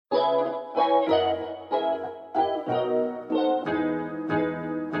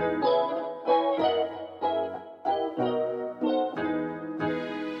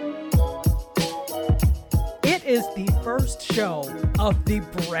of the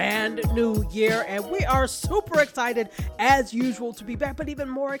brand new year, and we are super excited as usual to be back, but even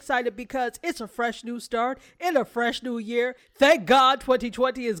more excited because it's a fresh new start in a fresh new year. Thank God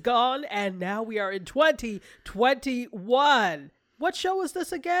 2020 is gone, and now we are in 2021. What show is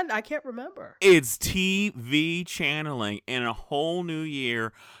this again? I can't remember. It's TV channeling in a whole new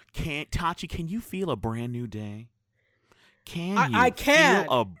year. Tachi, can you feel a brand new day? I can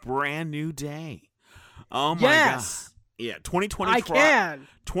feel a brand new day? Oh my God. Yeah, 2020 I can.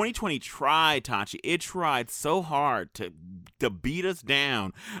 2020 tried, Tachi. It tried so hard to beat us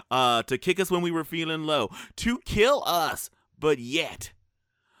down, to kick us when we were feeling low, to kill us. But yet,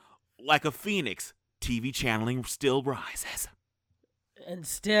 like a phoenix, TV channeling still rises. And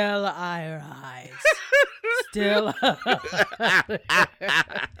still I rise. Still.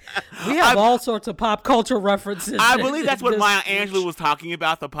 We have all sorts of pop culture references. I believe that's what Maya Angelou was talking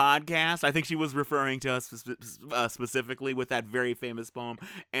about, the podcast. I think she was referring to us specifically with that very famous poem,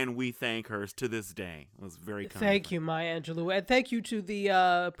 and we thank her to this day. It was very kind. Thank you, Maya Angelou. And thank you to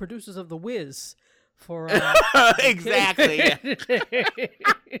the producers of The Wiz for... Exactly.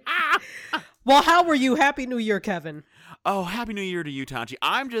 Well, how were you? Happy New Year, Kevin. Oh, Happy New Year to you, Tachi.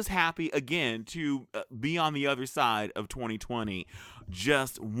 I'm just happy, again, to be on the other side of 2020.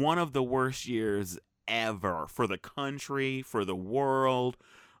 Just one of the worst years ever for the country, for the world,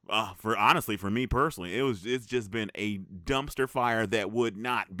 for me personally. It's just been a dumpster fire that would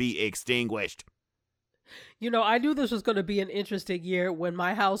not be extinguished. You know, I knew this was going to be an interesting year when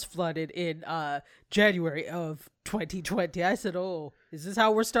my house flooded in January of 2020. I said, oh, is this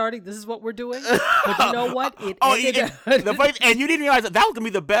how we're starting? This is what we're doing? But you know what? And you didn't realize that was going to be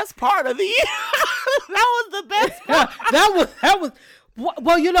the best part of the year. That was the best part. that was.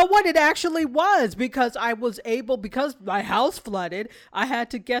 Well, you know what? It actually was because because my house flooded, I had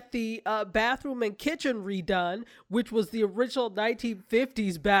to get the bathroom and kitchen redone, which was the original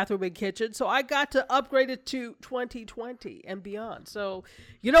 1950s bathroom and kitchen. So I got to upgrade it to 2020 and beyond. So,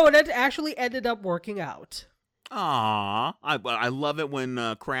 you know, it actually ended up working out. Aw, I love it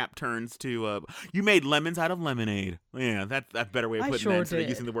when crap turns to you made lemons out of lemonade. Yeah, that's a better way of putting that instead of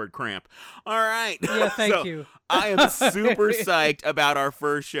using the word cramp. All right. Yeah, thank you. I am super psyched about our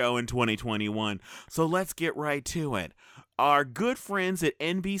first show in 2021. So let's get right to it. Our good friends at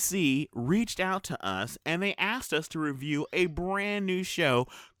NBC reached out to us and they asked us to review a brand new show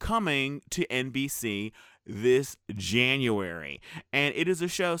coming to NBC this January. And it is a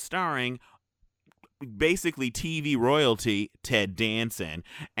show starring basically TV royalty Ted Danson,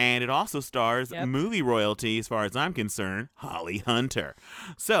 and it also stars movie royalty, as far as I'm concerned, Holly Hunter.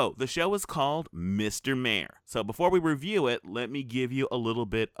 So the show is called Mr. Mayor. So before we review it, let me give you a little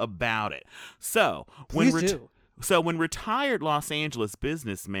bit about it. So when retired Los Angeles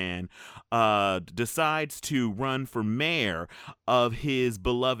businessman decides to run for mayor of his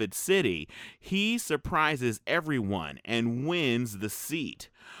beloved city, he surprises everyone and wins the seat.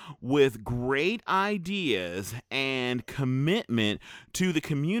 With great ideas and commitment to the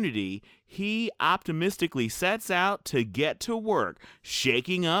community, he optimistically sets out to get to work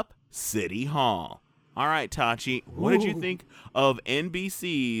shaking up City Hall. All right, Tachi, what did you think of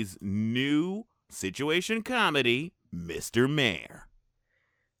NBC's new situation comedy, Mr. Mayor?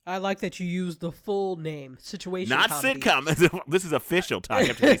 I like that you use the full name, situation not comedy. Sitcom. This is official, Tachi. I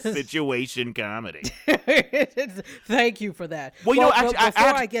have to say situation comedy. Thank you for that. Well, you know, actually,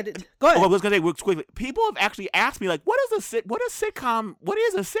 before I get it, go ahead. Oh, I was going to say real quickly. People have actually asked me, like, what is a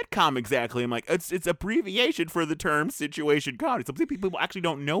sitcom exactly? I'm like, it's abbreviation for the term situation comedy. Some people actually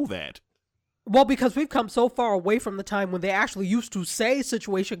don't know that. Well, because we've come so far away from the time when they actually used to say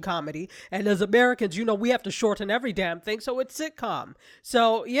situation comedy, and as Americans, you know, we have to shorten every damn thing, so it's sitcom.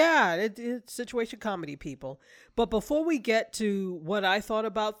 So, yeah, it's situation comedy, people. But before we get to what I thought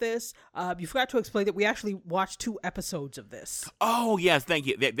about this, you forgot to explain that we actually watched 2 episodes of this. Oh, yes, thank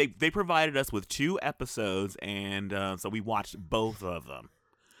you. They provided us with 2 episodes, and so we watched both of them.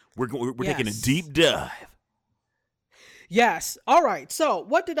 We're taking a deep dive. Yes. All right. So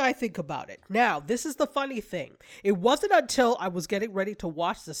what did I think about it? Now, this is the funny thing. It wasn't until I was getting ready to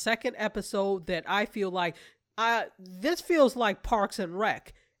watch the second episode that I feel like this feels like Parks and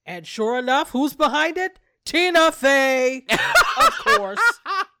Rec. And sure enough, who's behind it? Tina Fey, of course.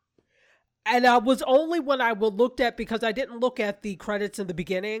 And I was only when I looked at, because I didn't look at the credits in the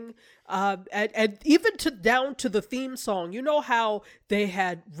beginning, and even down to the theme song. You know how they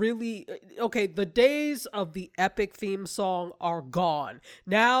had really, the days of the epic theme song are gone.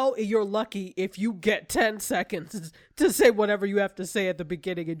 Now you're lucky if you get 10 seconds to say whatever you have to say at the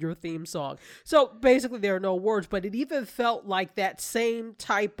beginning in your theme song. So basically there are no words, but it even felt like that same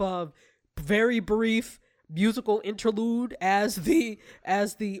type of very brief musical interlude as the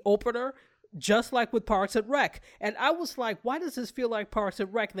opener, just like with Parks and Rec. And I was like, why does this feel like Parks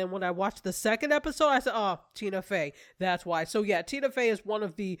and Rec? And then when I watched the second episode, I said, oh, Tina Fey. That's why. So yeah, Tina Fey is one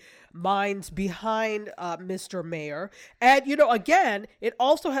of the minds behind Mr. Mayor. And, again, it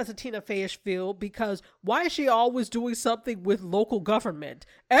also has a Tina Fey-ish feel, because why is she always doing something with local government?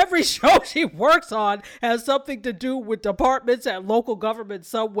 Every show she works on has something to do with departments and local government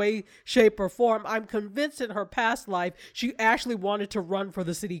some way, shape, or form. I'm convinced in her past life, she actually wanted to run for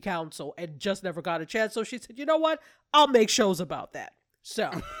the city council and just never got a chance. So she said, you know what? I'll make shows about that.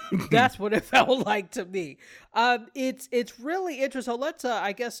 So that's what it felt like to me. It's really interesting. So let's,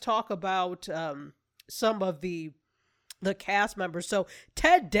 I guess, talk about some of the cast members. So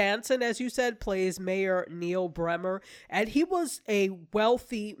Ted Danson, as you said, plays Mayor Neil Bremer, and he was a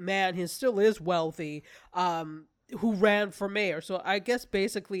wealthy man. He still is wealthy. Who ran for mayor. So I guess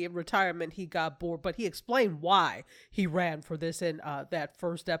basically in retirement he got bored, but he explained why he ran for this in that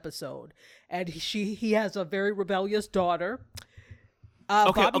first episode. And he has a very rebellious daughter.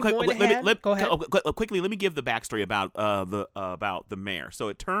 Okay. Moynihan, go ahead. Quickly, let me give the backstory about the mayor. So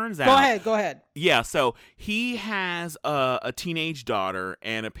it turns out. Go ahead. Yeah. So he has a teenage daughter,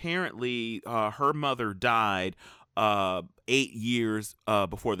 and apparently her mother died 8 years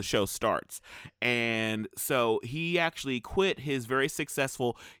before the show starts. And so he actually quit his very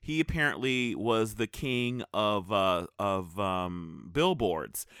successful, he apparently was the king of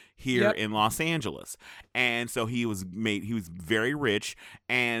billboards here in Los Angeles. And so he was very rich.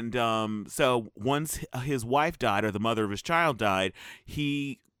 And so once his wife died, or the mother of his child died,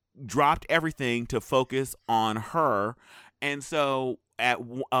 he dropped everything to focus on her. And so at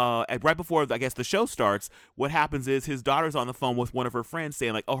right before, I guess, the show starts, what happens is his daughter's on the phone with one of her friends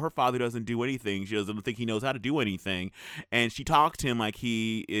saying, like, oh, her father doesn't do anything. She doesn't think he knows how to do anything. And she talks to him like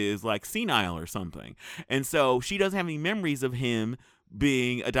he is like senile or something. And so she doesn't have any memories of him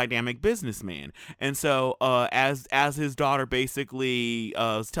being a dynamic businessman. And so as his daughter basically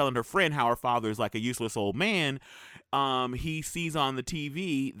is telling her friend how her father is like a useless old man, he sees on the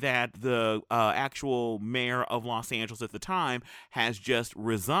TV that the actual mayor of Los Angeles at the time has just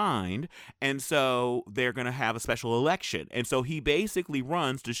resigned, and so they're going to have a special election. And so he basically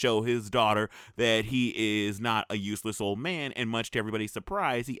runs to show his daughter that he is not a useless old man, and much to everybody's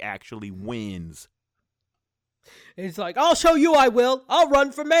surprise, he actually wins. It's like, I'll show you I will. I'll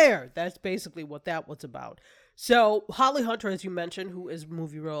run for mayor. That's basically what that was about. So Holly Hunter, as you mentioned, who is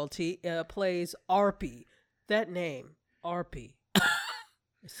movie royalty, plays Arpy. That name, Arpy.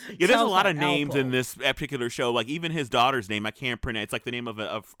 Yeah, there's a lot of names in this particular show. Like even his daughter's name, I can't pronounce. It's like the name of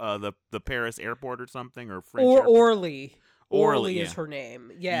the Paris airport or something, or French. Or Orly. Orly is her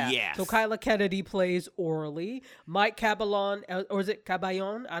name. Yeah. Yes. So Kyla Kennedy plays Orly. Mike Caballon, or is it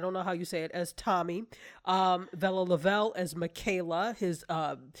Caballon? I don't know how you say it, as Tommy. Vella Lavelle as Michaela, his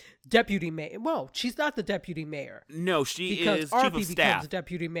deputy mayor. Well, she's not the deputy mayor. No, she because is Arpy chief of staff. becomes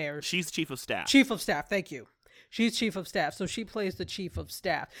deputy mayor. She's chief of staff. Chief of staff, thank you. She's chief of staff, so she plays the chief of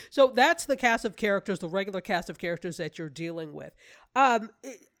staff. So that's the cast of characters, the regular cast of characters that you're dealing with.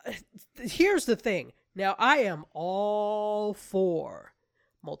 Here's the thing. Now, I am all for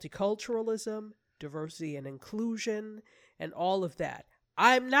multiculturalism, diversity and inclusion, and all of that.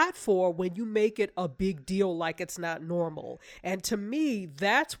 I'm not for when you make it a big deal like it's not normal. And to me,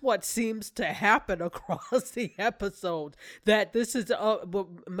 that's what seems to happen across the episode. That this is,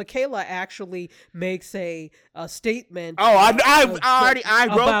 Michaela actually makes a statement. Oh, I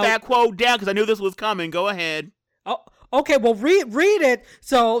wrote that quote down because I knew this was coming. Go ahead. Oh, okay. Well, read it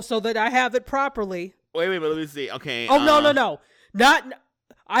so that I have it properly. Wait, let me see. Okay. Oh, no. Not,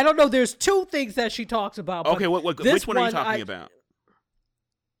 I don't know. There's two things that she talks about. Okay, which one are you talking about?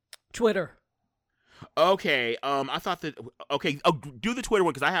 Twitter. Okay. I thought that. Okay. Oh, do the Twitter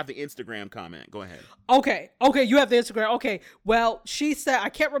one because I have the Instagram comment. Go ahead. Okay. You have the Instagram. Okay. Well, she said, I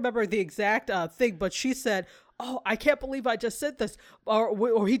can't remember the exact thing, but she said, "Oh, I can't believe I just said this,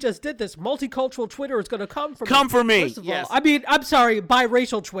 or he just did this. Multicultural Twitter is going to come for me." Come for me. First of yes. all, I mean, I'm sorry,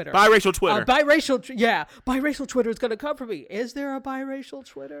 biracial Twitter. Biracial Twitter. Biracial Twitter is going to come for me. Is there a biracial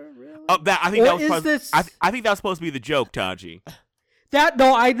Twitter? Really? I think I think that was supposed to be the joke, Taji.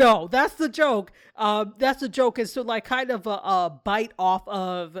 I know. That's the joke. That's the joke is to like kind of a bite off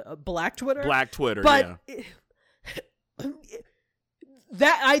of Black Twitter. Black Twitter, but yeah.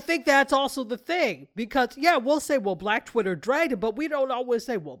 That I think that's also the thing, because yeah, we'll say, well, Black Twitter dragged it, but we don't always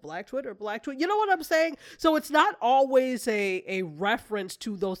say, well, Black Twitter. You know what I'm saying? So it's not always a reference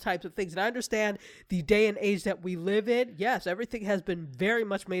to those types of things. And I understand the day and age that we live in. Yes, everything has been very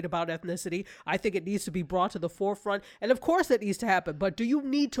much made about ethnicity. I think it needs to be brought to the forefront, and of course it needs to happen. But do you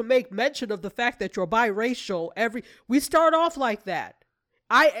need to make mention of the fact that you're biracial? We start off like that.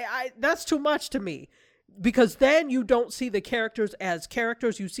 I that's too much to me. Because then you don't see the characters as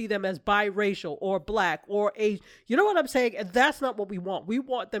characters, you see them as biracial or black or Asian. You know what I'm saying? And that's not what we want. We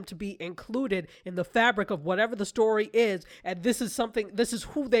want them to be included in the fabric of whatever the story is. And this is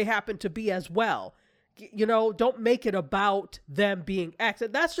who they happen to be as well. You know, don't make it about them being X.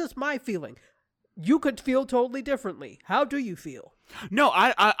 And that's just my feeling. You could feel totally differently. How do you feel? No,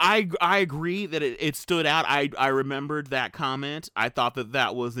 I agree that it stood out. I remembered that comment. I thought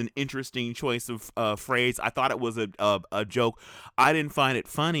that was an interesting choice of phrase. I thought it was a joke. I didn't find it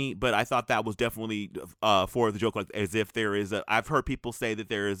funny, but I thought that was definitely for the joke, like as if there is I've heard people say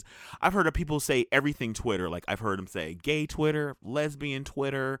I've heard of people say everything Twitter. Like I've heard them say gay Twitter, lesbian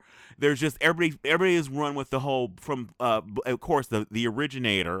Twitter. There's just everybody is run with the whole from of course the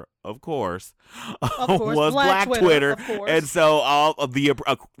originator. Of course, was Black Twitter, and so all of the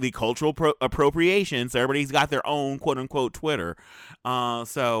cultural appropriation. So everybody's got their own quote unquote Twitter.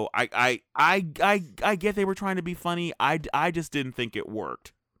 So I get they were trying to be funny. I just didn't think it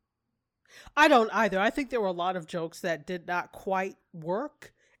worked. I don't either. I think there were a lot of jokes that did not quite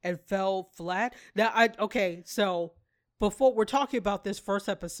work and fell flat. Now, so. Before we're talking about this first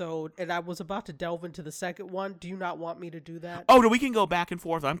episode, and I was about to delve into the second one. Do you not want me to do that? Oh, no, we can go back and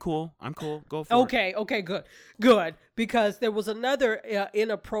forth. I'm cool. Go for it. Okay, good. Because there was another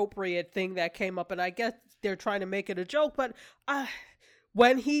inappropriate thing that came up, and I guess they're trying to make it a joke, but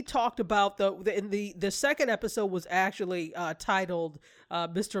when he talked about the second episode was actually titled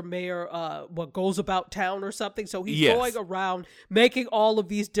Mr. Mayor what goes about town or something. So he's going around making all of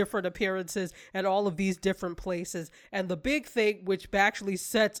these different appearances at all of these different places. And the big thing, which actually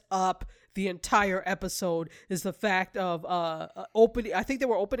sets up the entire episode, is the fact of opening. I think they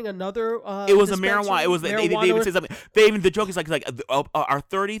were opening another. It was a marijuana. It was marijuana. They even said something. The joke is like our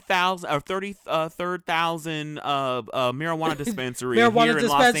 30,000, our 33,000 marijuana dispensary here in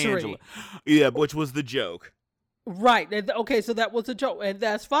Los Angeles. Yeah, which was the joke. Right. Okay, so that was a joke, and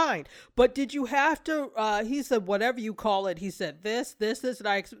that's fine. But did you have to, he said, whatever you call it, he said this, and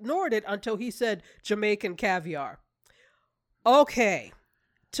I ignored it until he said Jamaican caviar. Okay.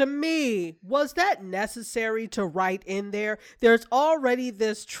 To me, was that necessary to write in there? There's already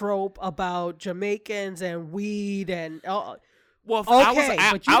this trope about Jamaicans and weed and... Well, okay,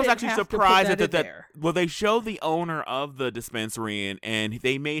 I was actually surprised that they showed the owner of the dispensary and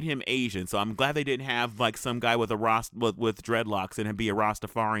they made him Asian. So I'm glad they didn't have like some guy with with dreadlocks and be a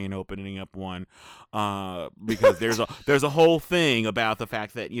Rastafarian opening up one, because there's a whole thing about the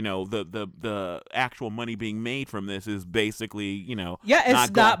fact that the actual money being made from this is basically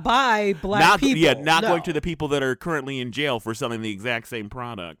not by black people, going to the people that are currently in jail for selling the exact same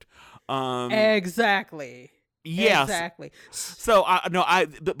product. Exactly. Yes. Exactly. So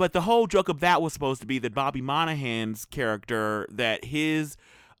but the whole joke of that was supposed to be that Bobby Monahan's character, that his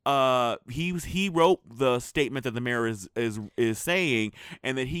he wrote the statement that the mayor is saying,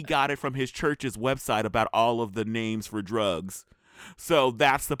 and that he got it from his church's website about all of the names for drugs. So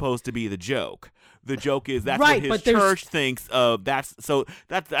that's supposed to be the joke. The joke is that's what his church thinks of. That's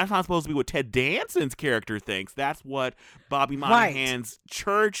not supposed to be what Ted Danson's character thinks. That's what Bobby Monahan's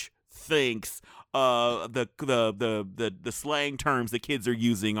church thinks. The slang terms that kids are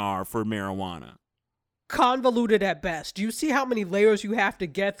using are for marijuana. Convoluted at best. Do you see how many layers you have to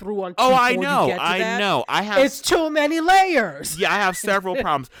get through on? Oh, I know. It's too many layers. Yeah, I have several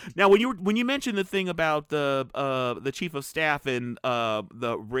problems. Now, when you mentioned the thing about the chief of staff and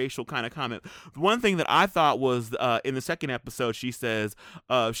the racial kind of comment, one thing that I thought was in the second episode, she says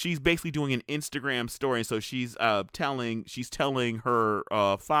she's basically doing an Instagram story. So she's telling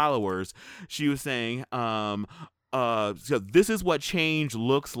her followers. She was saying. So this is what change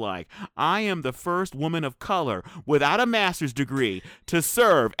looks like. I am the first woman of color without a master's degree to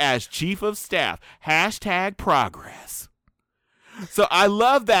serve as chief of staff. #progress. So I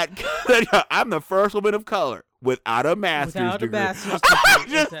love that. I'm the first woman of color without a master's degree. I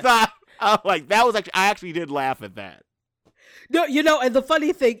just thought, that was actually, I actually did laugh at that. No, and the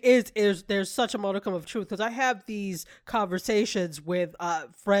funny thing is there's such a modicum of truth, because I have these conversations with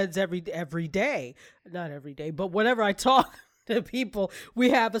friends every day. Not every day, but whenever I talk the people we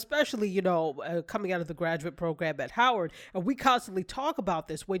have, especially, coming out of the graduate program at Howard, and we constantly talk about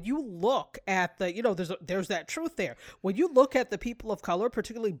this. When you look at there's that truth there. When you look at the people of color,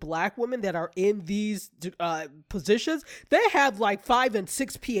 particularly Black women that are in these positions, they have like 5 and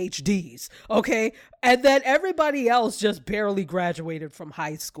 6 PhDs, okay? And then everybody else just barely graduated from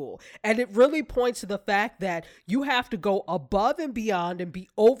high school. And it really points to the fact that you have to go above and beyond and be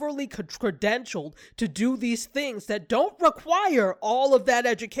overly credentialed to do these things that don't require all of that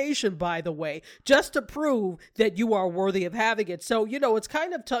education, by the way, just to prove that you are worthy of having it. So, it's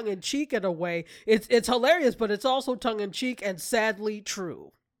kind of tongue-in-cheek in a way. It's hilarious, but it's also tongue-in-cheek and sadly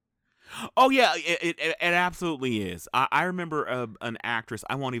true. Oh yeah, it absolutely is. I remember an actress.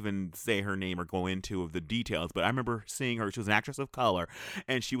 I won't even say her name or go into the details, but I remember seeing her. She was an actress of color,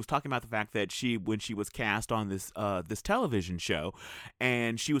 and she was talking about the fact that when she was cast on this television show,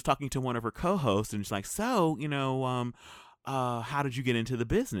 and she was talking to one of her co-hosts, and she's like, "So, how did you get into the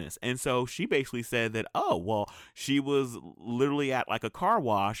business?" And so she basically said that, oh, well, she was literally at like a car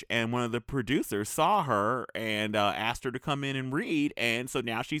wash, and one of the producers saw her and asked her to come in and read, and so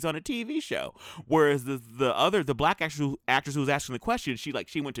now she's on a TV show. Whereas the Black actress who was asking the question, she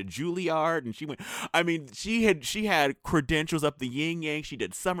went to Juilliard, and she had credentials up the yin yang. She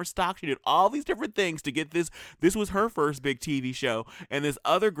did summer stock, she did all these different things to get this. This was her first big TV show, and this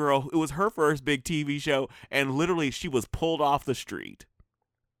other girl, it was her first big TV show, and literally she was pulled off the street.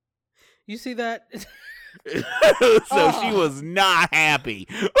 You see that? So she was not happy.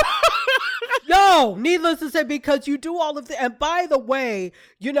 No, needless to say, because you do all of the, and by the way,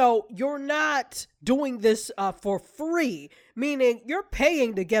 you're not doing this for free, meaning you're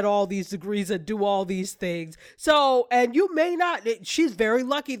paying to get all these degrees and do all these things. So, and you may not, she's very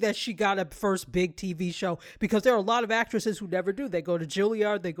lucky that she got a first big TV show, because there are a lot of actresses who never do. They go to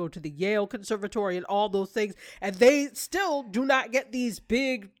Juilliard, they go to the Yale Conservatory and all those things, and they still do not get these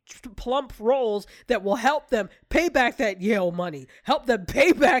big plump roles that will help them pay back that Yale money, help them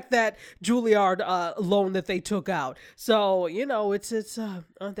pay back that Juilliard loan that they took out. So, it's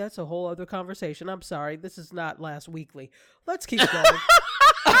that's a whole other conversation. I'm sorry, this is not Last Weekly. Let's keep going.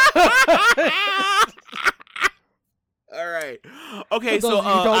 All right. Okay, For those of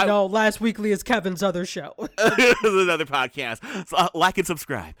you who don't know, Last Weekly is Kevin's other show. This is another podcast. So like and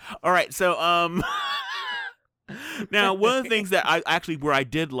subscribe. All right, so now, one of the things that where I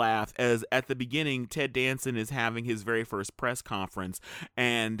did laugh is at the beginning, Ted Danson is having his very first press conference,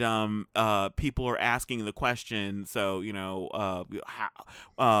 and people are asking the question, so,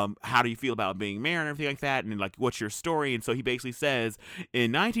 how do you feel about being mayor and everything like that, and like, what's your story? And so he basically says,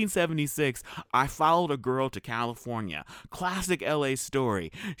 in 1976, I followed a girl to California. Classic LA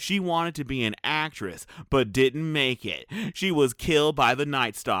story. She wanted to be an actress, but didn't make it. She was killed by the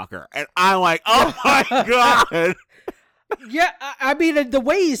Night Stalker. And I'm like, oh my God. Yeah, I mean, the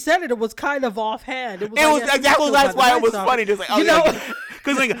way he said it was kind of offhand. That's why it was funny. Just like,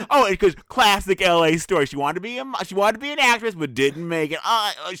 because classic LA story. She wanted to be an actress, but didn't make it.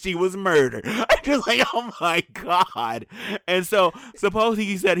 She was murdered. I'm just like, oh my God. And so suppose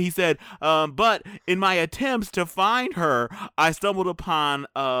he said, but in my attempts to find her, I stumbled upon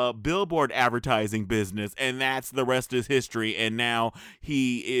a billboard advertising business, and that's the rest is history. And now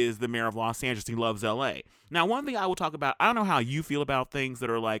he is the mayor of Los Angeles. He loves LA. Now, one thing I will talk about, I don't know how you feel about things that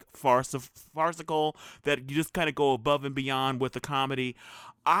are like farcical, that you just kind of go above and beyond with the comedy.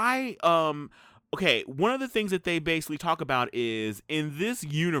 Okay, one of the things that they basically talk about is in this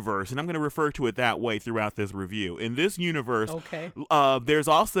universe, and I'm going to refer to it that way throughout this review. In this universe, okay, there's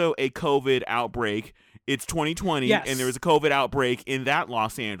also a COVID outbreak. It's 2020, yes, and there was a COVID outbreak in that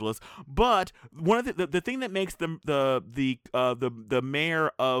Los Angeles. But one of the thing that makes the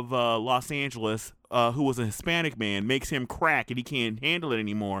mayor of Los Angeles, who was a Hispanic man, makes him crack and he can't handle it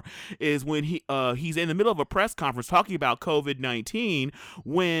anymore, is when he's in the middle of a press conference talking about COVID-19,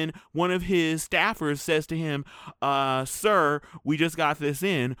 when one of his staffers says to him, "Sir, we just got this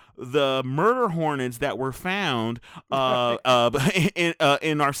in. The murder hornets that were found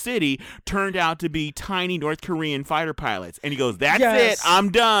in our city turned out to be tiny North Korean fighter pilots." And he goes, "That's yes, it.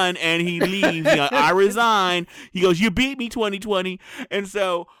 I'm done." And he leaves. I resign. He goes, "You beat me, 2020." And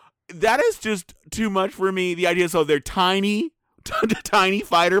so that is just too much for me. The idea, so they're tiny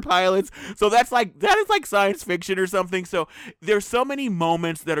fighter pilots. So that is like science fiction or something. So there's so many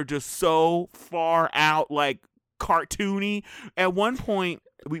moments that are just so far out, like cartoony. At one point,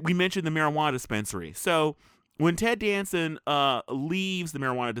 we mentioned the marijuana dispensary. So when Ted Danson leaves the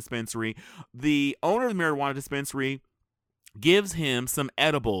marijuana dispensary, the owner of the marijuana dispensary gives him some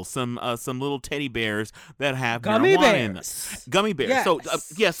edibles, some little teddy bears that have Gummy marijuana in them. bears. Gummy bears.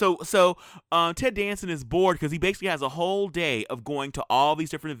 Yes. So Ted Danson is bored because he basically has a whole day of going to all these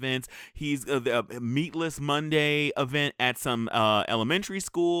different events. He's the Meatless Monday event at some elementary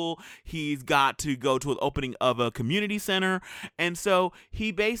school. He's got to go to an opening of a community center, and so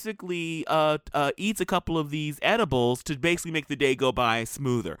he basically eats a couple of these edibles to basically make the day go by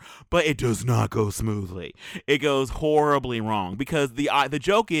smoother. But it does not go smoothly. It goes horribly wrong because the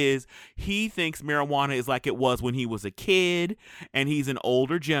joke is he thinks marijuana is like it was when he was a kid, and he's an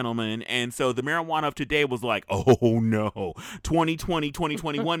older gentleman, and so the marijuana of today was like, oh no,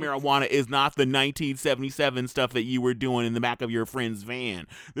 2021 marijuana is not the 1977 stuff that you were doing in the back of your friend's van.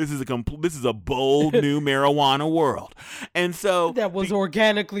 This is a bold new marijuana world, and so that was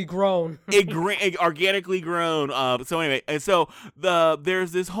organically grown. Organically grown. So anyway, and so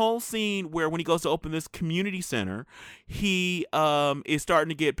there's this whole scene where when he goes to open this community center, he is starting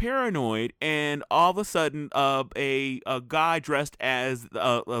to get paranoid, and all of a sudden a guy dressed as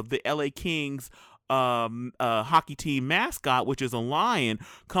the LA Kings hockey team mascot, which is a lion,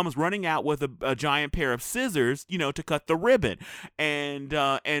 comes running out with a giant pair of scissors, to cut the ribbon, and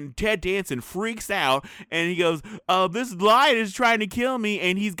Ted Danson freaks out, and he goes, this lion is trying to kill me,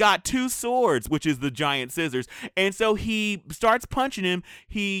 and he's got two swords, which is the giant scissors, and so he starts punching him.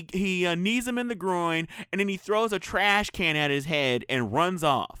 He knees him in the groin, and then he throws a trash can at his head and runs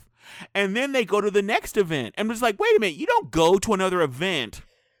off. And then they go to the next event. I'm just like, wait a minute, you don't go to another event.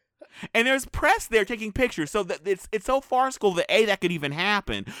 And there's press there taking pictures, so that it's so farcical that A, that could even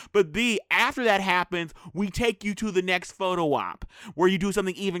happen, but B, after that happens, we take you to the next photo op where you do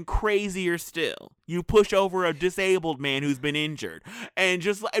something even crazier still. You push over a disabled man who's been injured, and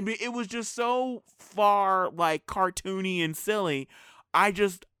it was just so far like cartoony and silly.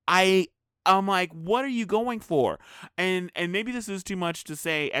 I'm like, what are you going for? And maybe this is too much to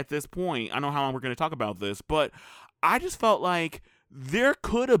say at this point. I don't know how long we're going to talk about this, but I just felt like there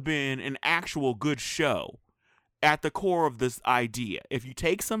could have been an actual good show at the core of this idea. If you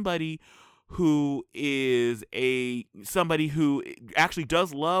take somebody who is somebody who actually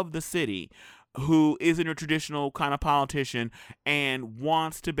does love the city, who isn't a traditional kind of politician and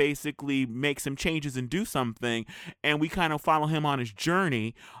wants to basically make some changes and do something, and we kind of follow him on his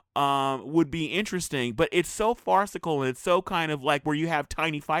journey, would be interesting. But it's so farcical, and it's so kind of like where you have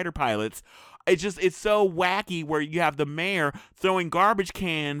tiny fighter pilots. It's so wacky where you have the mayor throwing garbage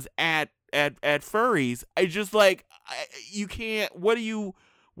cans at furries. It's just like, you can't, where do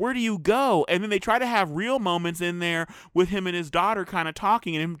you go? And then they try to have real moments in there with him and his daughter kind of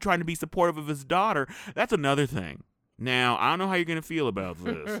talking and him trying to be supportive of his daughter. That's another thing. Now, I don't know how you're going to feel about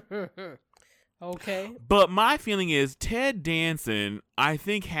this. Okay. But my feeling is Ted Danson, I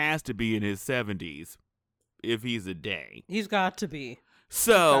think, has to be in his 70s if he's a day. He's got to be.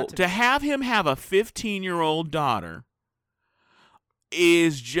 So to have him have a 15-year-old daughter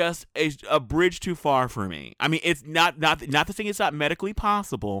is just a bridge too far for me. I mean, it's not to say it's not medically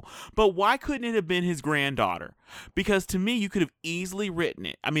possible, but why couldn't it have been his granddaughter? Because to me, you could have easily written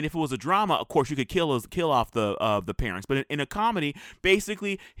it. I mean, if it was a drama, of course you could kill off the parents. But in a comedy,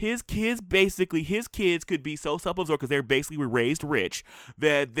 basically his kids could be so self-absorbed because they're basically raised rich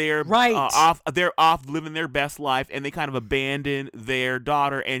that they're off living their best life, and they kind of abandon their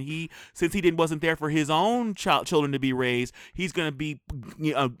daughter. And since he wasn't there for his own children to be raised, he's going to be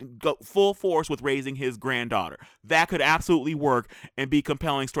go full force with raising his granddaughter. That could absolutely work and be a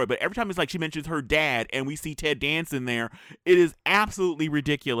compelling story. But every time it's like she mentions her dad and we see Ted Danson there, it is absolutely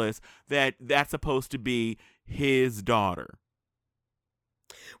ridiculous that that's supposed to be his daughter.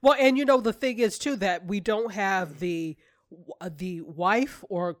 Well, and the thing is too that we don't have the wife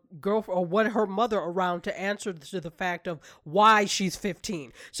or girlfriend or what her mother around to answer to the fact of why she's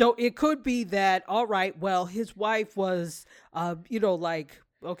 15. So it could be that, all right, well, his wife was,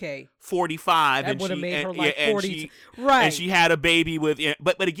 okay, 45, that and would have made her like 40, right? And she had a baby with,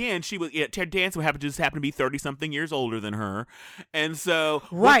 but again, she was Ted Danson happened to be 30-something years older than her, and so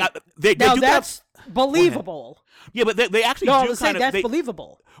right. That's believable. Yeah, but they actually do kind of. That's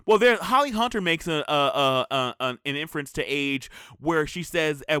believable. Well, Holly Hunter makes an inference to age where she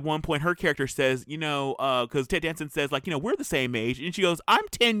says at one point her character says, because Ted Danson says we're the same age, and she goes, I'm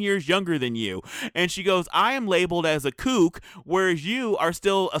 10 years younger than you, and she goes, I am labeled as a kook, whereas you are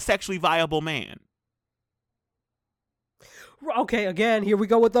still a sexually viable man. Okay, again, here we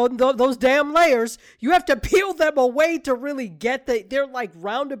go with those damn layers. You have to peel them away to really get they're like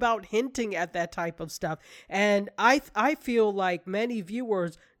roundabout hinting at that type of stuff. And I feel like many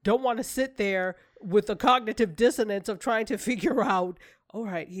viewers don't want to sit there with the cognitive dissonance of trying to figure out, All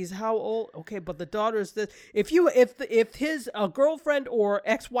right, he's how old? Okay, but the daughter's this. If his girlfriend or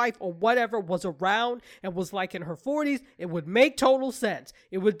ex-wife or whatever was around and was like in her 40s, it would make total sense.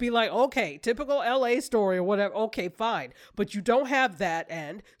 It would be like, okay, typical LA story or whatever. Okay, fine. But you don't have that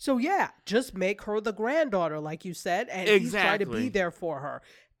end. So yeah, just make her the granddaughter like you said, and he's trying to be there for her.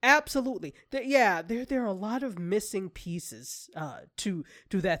 Absolutely. There are a lot of missing pieces to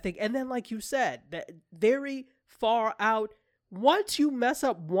that thing. And then like you said, that very far out. Once you mess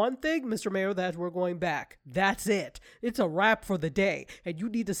up one thing, Mr. Mayor, that we're going back, that's it. It's a wrap for the day. And you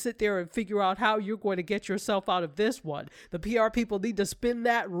need to sit there and figure out how you're going to get yourself out of this one. The PR people need to spin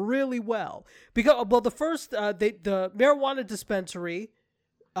that really well. Because, well, the first, the marijuana dispensary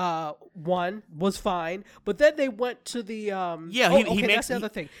one was fine, but then they went to the that's the other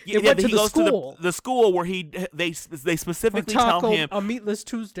thing. They went to the school. The school where they specifically tell him a meatless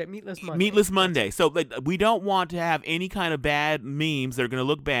Monday. Meatless Monday. So we don't want to have any kind of bad memes that are going to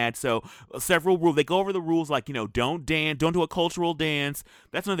look bad. So several rules. They go over the rules like, don't dance, don't do a cultural dance.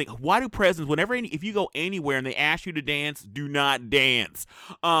 That's another thing. Why do presidents, if you go anywhere and they ask you to dance, do not dance.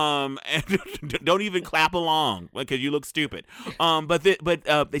 And don't even clap along because you look stupid.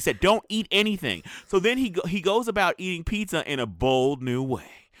 They said don't eat anything. So then he goes about eating pizza in a bold new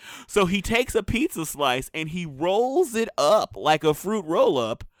way. So he takes a pizza slice and he rolls it up like a fruit roll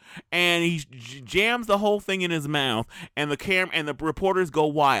up, and he jams the whole thing in his mouth, and the reporters go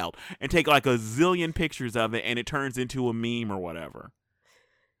wild and take like a zillion pictures of it, and it turns into a meme or whatever.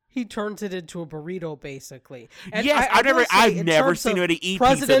 He turns it into a burrito, basically. And yes, I've never seen anybody eat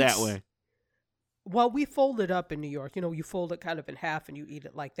pizza that way. Well, we fold it up in New York. You fold it kind of in half and you eat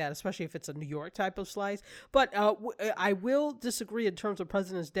it like that, especially if it's a New York type of slice. But I will disagree in terms of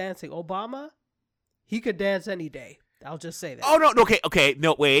presidents dancing. Obama, he could dance any day. I'll just say that. Oh no, okay,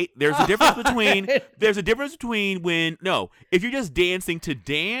 no, wait. There's a difference between if you're just dancing to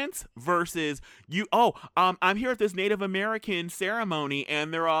dance versus I'm here at this Native American ceremony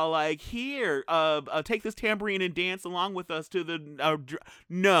and they're all like, here, take this tambourine and dance along with us to the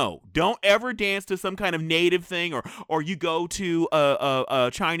no, don't ever dance to some kind of native thing or you go to a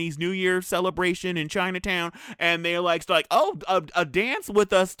Chinese New Year celebration in Chinatown and they're like a dance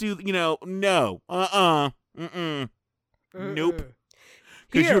with us to no, nope.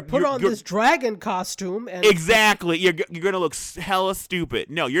 Here, put on this dragon costume. And exactly. You're going to look hella stupid.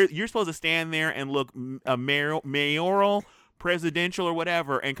 No, you're supposed to stand there and look mayoral, presidential, or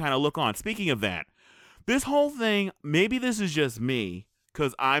whatever, and kind of look on. Speaking of that, this whole thing, maybe this is just me,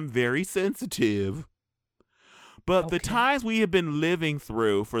 because I'm very sensitive, but the times we have been living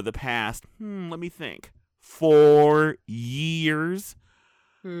through for the past, let me think, 4 years,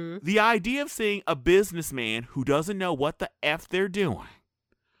 the idea of seeing a businessman who doesn't know what the F they're doing,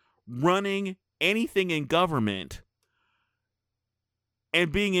 running anything in government,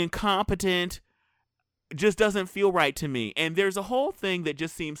 and being incompetent just doesn't feel right to me. And there's a whole thing that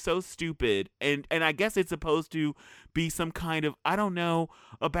just seems so stupid. And I guess it's supposed to be some kind of, I don't know,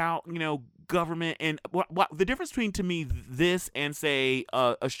 about, government. And what the difference between, to me, this and, say,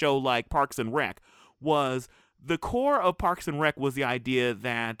 a show like Parks and Rec was... The core of Parks and Rec was the idea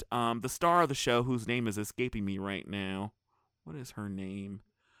that the star of the show, whose name is escaping me right now, what is her name?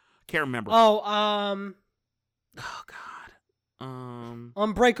 Can't remember. Oh God.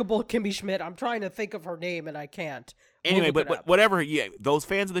 Unbreakable Kimmy Schmidt. I'm trying to think of her name and I can't. Anyway, but whatever. Yeah, those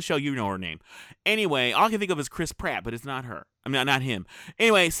fans of the show, you know her name. Anyway, all I can think of is Chris Pratt, but it's not her. I mean, not him.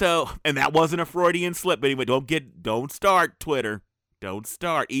 Anyway, and that wasn't a Freudian slip. But anyway, don't start Twitter. Don't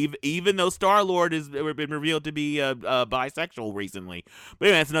start. Even though Star-Lord has been revealed to be bisexual recently. But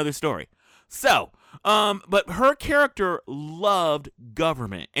anyway, that's another story. So, but her character loved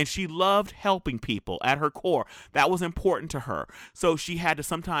government, and she loved helping people at her core. That was important to her. So she had to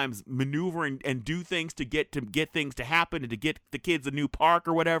sometimes maneuver and do things to get things to happen, and to get the kids a new park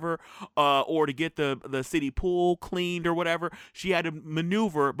or whatever, or to get the city pool cleaned or whatever. She had to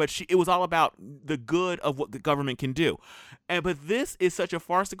maneuver, but it was all about the good of what the government can do. But this is such a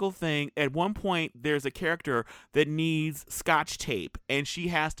farcical thing. At one point, there's a character that needs Scotch tape, and she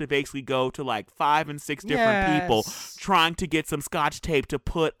has to basically go to like 5 and 6 different people trying to get some Scotch tape to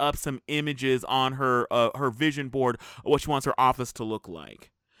put up some images on her vision board of what she wants her office to look like.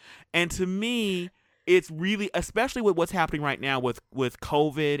 And to me, it's really, especially with what's happening right now with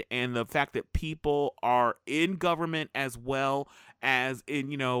COVID and the fact that people are in government as well as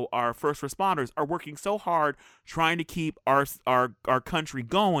in, our first responders are working so hard trying to keep our country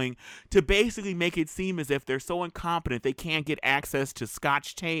going, to basically make it seem as if they're so incompetent they can't get access to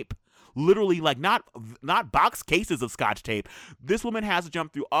Scotch tape. literally like not box cases of Scotch tape. This woman has to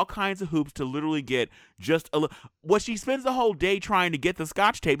jump through all kinds of hoops to literally get just what she spends the whole day trying to get the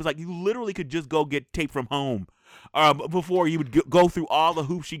Scotch tape is like you literally could just go get tape from home. Before you would go through all the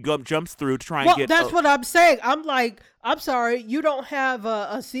hoops she jumps through to try and get. That's what I'm saying. I'm like, I'm sorry, you don't have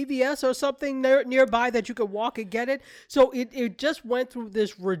a CVS or something nearby that you could walk and get it. So it just went through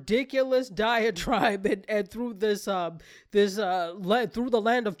this ridiculous diatribe and through this through the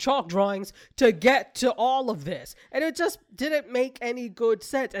land of chalk drawings to get to all of this, and it just didn't make any good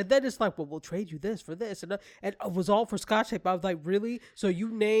sense. And then it's like, well, we'll trade you this for this, and it was all for Scotch tape. I was like, really? So you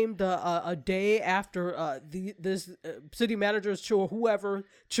named a day after this city manager's or whoever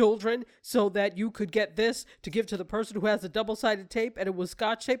children so that you could get this to give to the person who has the double-sided tape, and it was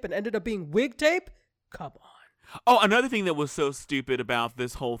Scotch tape and ended up being wig tape? Come on. Oh, another thing that was so stupid about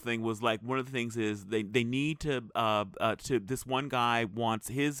this whole thing was like one of the things is they need to this one guy wants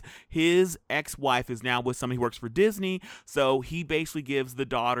his ex-wife is now with somebody who works for Disney, so he basically gives the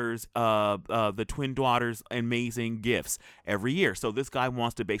daughters the twin daughters amazing gifts every year. So this guy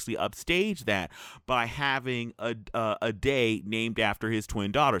wants to basically upstage that by having a day named after his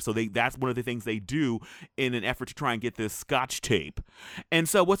twin daughter. So that's one of the things they do in an effort to try and get this Scotch tape. And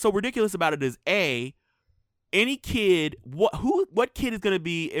so what's so ridiculous about it is any kid, what kid is going to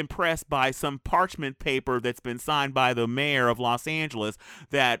be impressed by some parchment paper that's been signed by the mayor of Los Angeles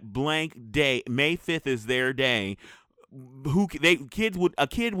that blank day, May 5th is their day? A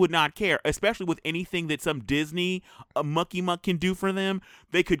kid would not care, especially with anything that some Disney mucky muck can do for them.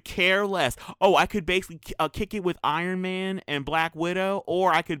 They could care less. Oh, I could basically kick it with Iron Man and Black Widow,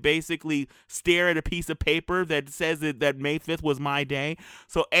 or I could basically stare at a piece of paper that says that May 5th was my day.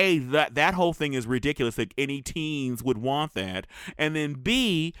 So A, that whole thing is ridiculous that any teens would want that. And then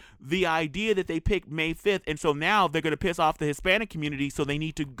B, the idea that they picked May 5th, and so now they're going to piss off the Hispanic community, so they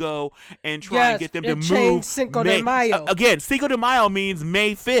need to go and try and get them to move Cinco de Mayo. Again, Cinco de Mayo means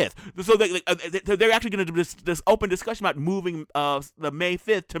May 5th. So they're actually going to do this open discussion about moving the May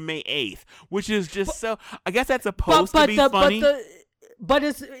 5th to May 8th, which is just so. I guess that's supposed to be funny. But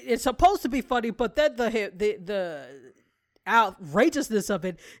it's supposed to be funny. But then the outrageousness of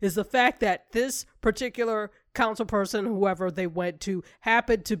it is the fact that this particular council person, whoever they went to,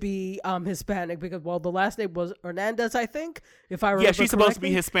 happened to be Hispanic because, well, the last name was Hernandez, I think, if I remember Yeah, she's supposed to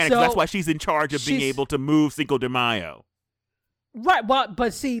be Hispanic, so that's why she's in charge of being able to move Cinco de Mayo. Right, well,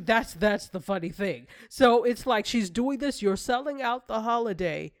 but see, that's the funny thing. So it's like she's doing this. You're selling out the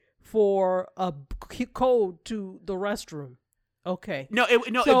holiday for a code to the restroom. Okay.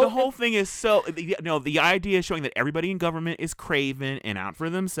 The whole thing is the idea is showing that everybody in government is craven and out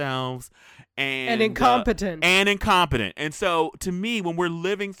for themselves and incompetent. And so to me, when we're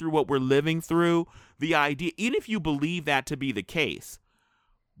living through what we're living through, the idea, even if you believe that to be the case,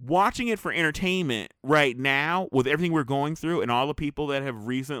 watching it for entertainment right now with everything we're going through and all the people that have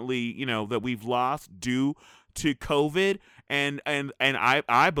recently, that we've lost due to COVID, and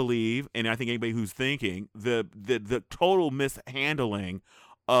I believe, and I think anybody who's thinking the total mishandling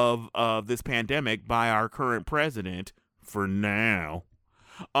of this pandemic by our current president for now,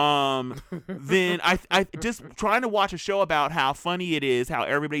 then I just trying to watch a show about how funny it is, how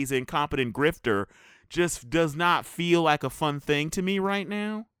everybody's an incompetent grifter, just does not feel like a fun thing to me right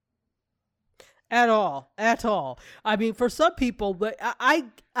now. At all. I mean, for some people, but I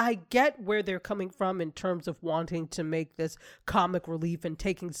get where they're coming from in terms of wanting to make this comic relief and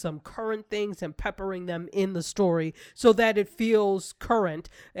taking some current things and peppering them in the story so that it feels current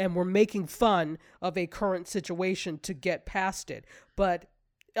and we're making fun of a current situation to get past it. But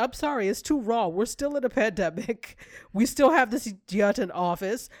I'm sorry, it's too raw. We're still in a pandemic. We still have this idiot in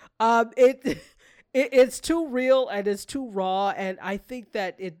office. It's too real and it's too raw, and I think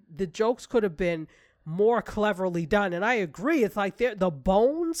that the jokes could have been more cleverly done. And I agree, it's like the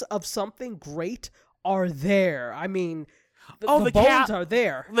bones of something great are there. I mean, the bones are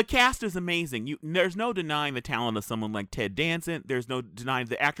there. The cast is amazing. There's no denying the talent of someone like Ted Danson. There's no denying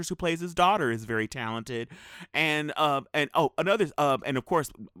the actress who plays his daughter is very talented. And of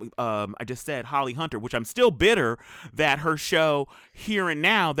course, I just said Holly Hunter, which I'm still bitter that her show Here and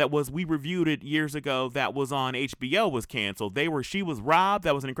Now we reviewed it years ago, that was on HBO, was canceled. She was Rob.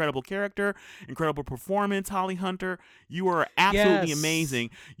 That was an incredible character, incredible performance. Holly Hunter, you are absolutely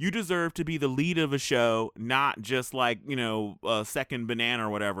amazing. You deserve to be the lead of a show, not just like, second banana or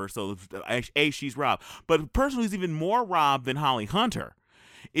whatever. So she's Rob. But the person who's even more Rob than Holly Hunter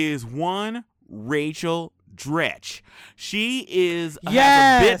is one Rachel Dretch. She is has a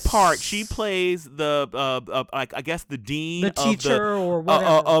Yes. bit part. She plays the like I guess the dean, The teacher or whatever.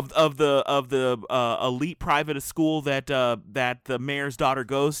 of the elite private school that that the mayor's daughter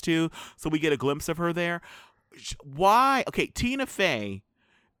goes to. So we get a glimpse of her there. Why? Okay, Tina Fey.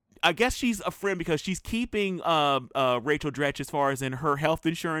 I guess she's a friend because she's keeping Rachel Dretch as far as in her health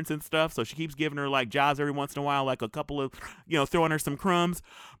insurance and stuff. So she keeps giving her like jobs every once in a while, like a couple of, throwing her some crumbs.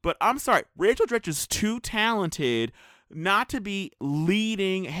 But I'm sorry, Rachel Dretch is too talented not to be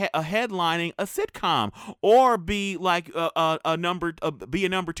leading headlining a sitcom or be like a number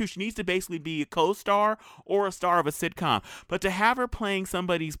two. She needs to basically be a co-star or a star of a sitcom. But to have her playing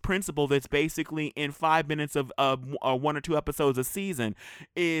somebody's principal that's basically in 5 minutes of 1 or 2 episodes a season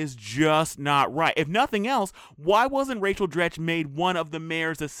is just not right. If nothing else, why wasn't Rachel Dretch made one of the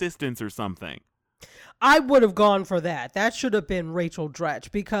mayor's assistants or something? I would have gone for that. That should have been Rachel Dretch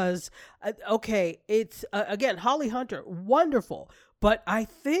because, okay, it's, again, Holly Hunter, wonderful. But I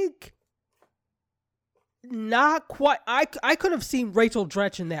think not quite. I could have seen Rachel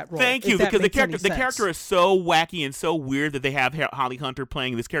Dretch in that role. Thank you, because the character is so wacky and so weird that they have Holly Hunter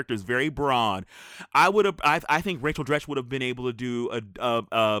playing. This character is very broad. I think Rachel Dretch would have been able to do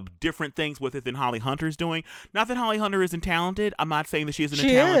different things with it than Holly Hunter's doing. Not that Holly Hunter isn't talented. I'm not saying that she isn't a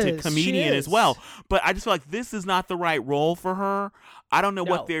talented comedian as well. But I just feel like this is not the right role for her. I don't know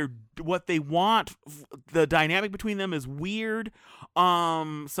what they want. The dynamic between them is weird. So I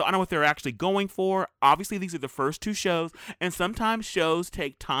don't know what they're actually going for. Obviously, these are the first 2 shows, and sometimes shows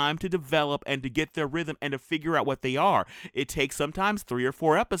take time to develop and to get their rhythm and to figure out what they are. It takes sometimes 3 or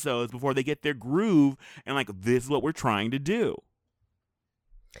 4 episodes before they get their groove and like, this is what we're trying to do.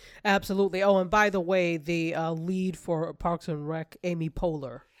 Absolutely. Oh, and by the way, the lead for Parks and Rec, Amy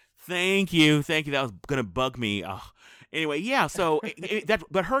Poehler. Thank you. That was gonna bug me. Anyway, yeah. So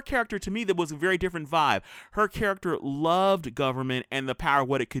but her character, to me, that was a very different vibe. Her character loved government and the power of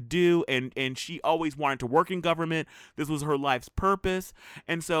what it could do, and she always wanted to work in government. This was her life's purpose.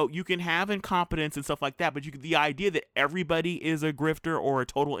 And so you can have incompetence and stuff like that, but the idea that everybody is a grifter or a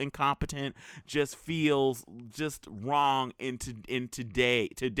total incompetent just feels just wrong. In today,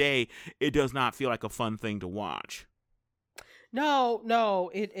 it does not feel like a fun thing to watch. No,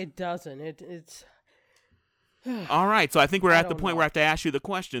 it doesn't. It's all right, so I think we're at the point where I have to ask you the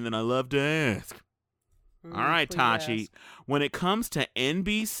question that I love to ask. All right, Tachi, when it comes to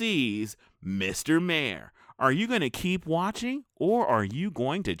NBC's Mr. Mayor, are you going to keep watching or are you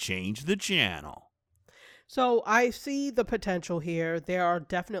going to change the channel? So I see the potential here. There are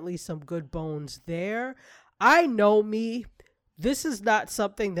definitely some good bones there. I know me. This is not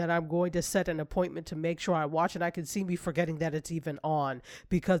something that I'm going to set an appointment to make sure I watch, and I can see me forgetting that it's even on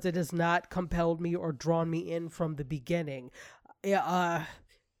because it has not compelled me or drawn me in from the beginning. Yeah,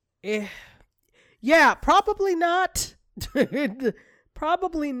 probably not.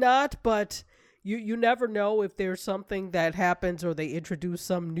 Probably not, but you never know if there's something that happens or they introduce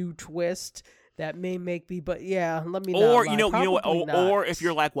some new twist that may make me, but yeah, let me know. Or you know what? Or if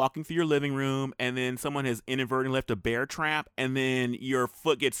you're like walking through your living room and then someone has inadvertently left a bear trap and then your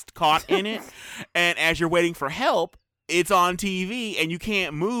foot gets caught in it, and as you're waiting for help, it's on TV and you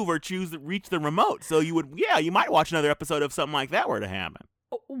can't move or reach the remote. So you might watch another episode if something like that were to happen.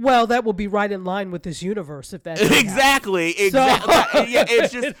 Well, that will be right in line with this universe if that exactly. So. Yeah,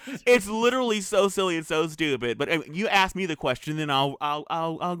 it's literally so silly and so stupid. But you ask me the question, then I'll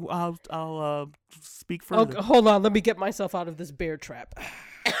speak further. Okay, hold on, let me get myself out of this bear trap.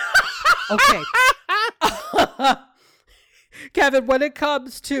 Okay. Kevin, when it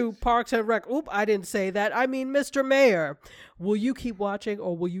comes to Parks and Rec, I didn't say that. I mean, Mr. Mayor, will you keep watching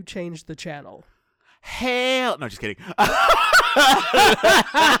or will you change the channel? Hell no, just kidding.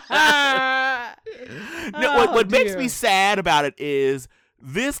 What makes me sad about it is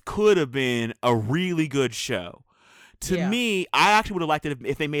this could have been a really good show. To me, I actually would have liked it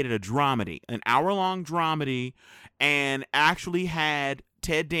if they made it a dramedy, an hour-long dramedy, and actually had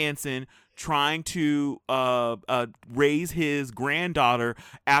Ted Danson trying to raise his granddaughter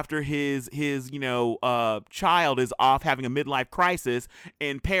after his child is off having a midlife crisis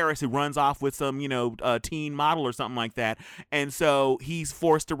in Paris, who runs off with some teen model or something like that, and so he's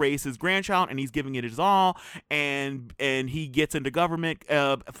forced to raise his grandchild and he's giving it his all, and he gets into government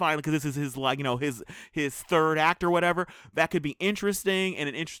finally because this is his third act or whatever. That could be interesting and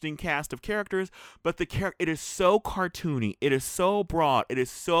an interesting cast of characters, but it is so cartoony, it is so broad, it is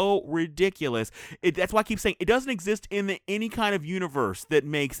so ridiculous. That's why I keep saying it doesn't exist in any kind of universe that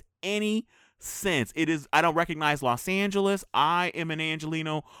makes any sense. I don't recognize Los Angeles. I am an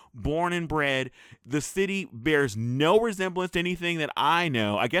Angelino, born and bred. The city bears no resemblance to anything that I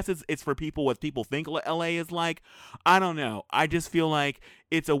know. I guess it's for people what people think LA is like. I don't know. I just feel like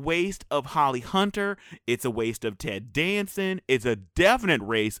it's a waste of Holly Hunter. It's a waste of Ted Danson. It's a definite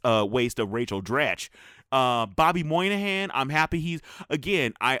waste of Rachel Dratch. Bobby Moynihan, I'm happy he's,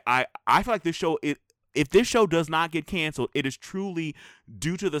 again, I feel like this show, if this show does not get canceled, it is truly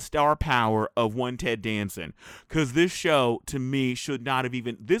due to the star power of one Ted Danson. Because this show, to me, should not have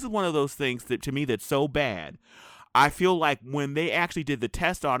even... This is one of those things that, to me, that's so bad. I feel like when they actually did the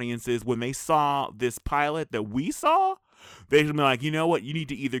test audiences, when they saw this pilot that we saw, they should be like, you know what? You need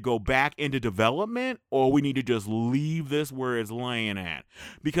to either go back into development or we need to just leave this where it's laying at.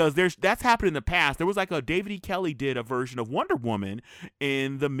 Because that's happened in the past. There was like David E. Kelly did a version of Wonder Woman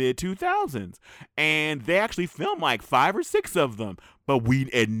in the mid-2000s. And they actually filmed like 5 or 6 of them. But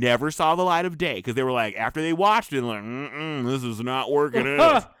it never saw the light of day because they were like, after they watched it, like, this is not working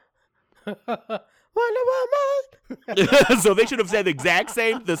out. Wonder Woman. So they should have said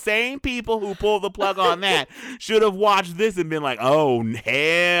the same people who pulled the plug on that should have watched this and been like, oh,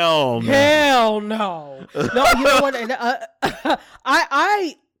 hell no. Hell no. No, you know what? And,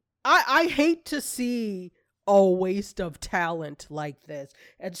 I hate to see a waste of talent like this.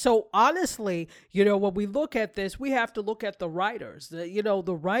 And so honestly, when we look at this, we have to look at the writers.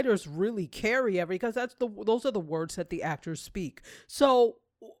 The writers really carry because those are the words that the actors speak. So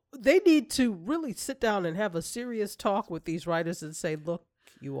they need to really sit down and have a serious talk with these writers and say, look,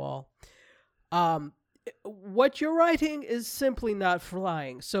 you all, what you're writing is simply not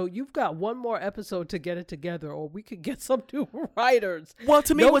flying. So you've got one more episode to get it together, or we could get some new writers. Well,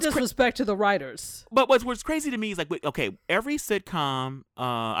 to me, no disrespect to the writers. But what's crazy to me is like, okay, every sitcom,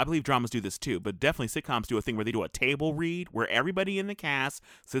 I believe dramas do this too, but definitely sitcoms do a thing where they do a table read where everybody in the cast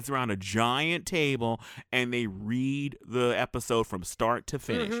sits around a giant table and they read the episode from start to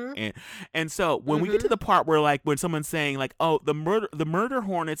finish. Mm-hmm. And so when we get to the part where like when someone's saying like, oh, the murder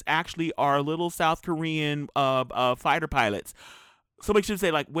hornets actually are little South Korean fighter pilots, somebody should say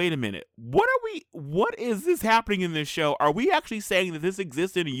like, wait a minute, what is this happening in this show? Are we actually saying that this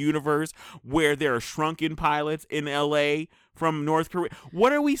exists in a universe where there are shrunken pilots in LA from North Korea?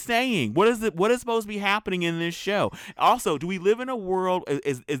 What are we saying? What is supposed to be happening in this show? Also, do we live in a world,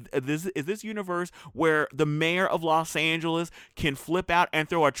 is this universe where the mayor of Los Angeles can flip out and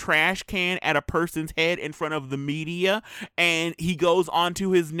throw a trash can at a person's head in front of the media and he goes on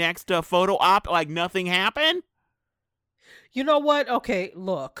to his next photo op like nothing happened? You know what? Okay,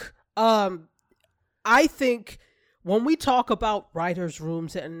 look, I think when we talk about writers'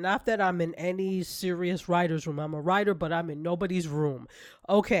 rooms, and not that I'm in any serious writer's room, I'm a writer, but I'm in nobody's room.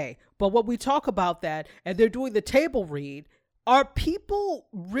 Okay, but when we talk about that, and they're doing the table read, are people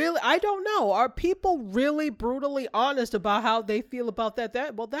really, I don't know, are people really brutally honest about how they feel about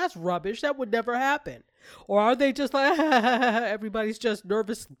that? Well, that's rubbish. That would never happen. Or are they just like, everybody's just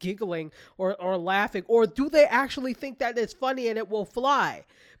nervous giggling or laughing? Or do they actually think that it's funny and it will fly?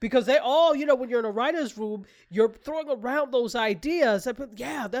 Because they all, when you're in a writer's room, you're throwing around those ideas.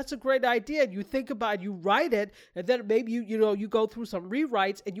 Yeah, that's a great idea. And you think about it, you write it, and then maybe you go through some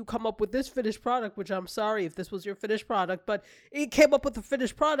rewrites and you come up with this finished product, which I'm sorry if this was your finished product, but it came up with a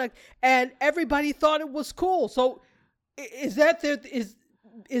finished product and everybody thought it was cool. So is it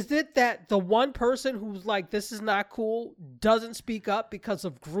that the one person who's like, this is not cool, doesn't speak up because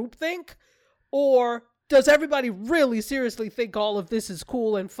of groupthink? Or does everybody really seriously think all of this is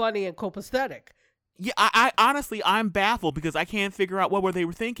cool and funny and copacetic? Yeah, I honestly, I'm baffled because I can't figure out what they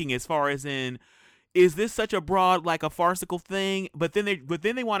were thinking as far as in, is this such a broad, like a farcical thing? But then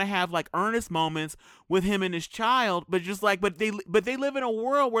they want to have like earnest moments with him and his child, but just like, but they live in a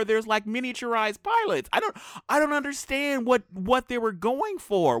world where there's like miniaturized pilots. I don't understand what they were going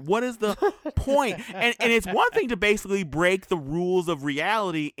for. What is the point? And it's one thing to basically break the rules of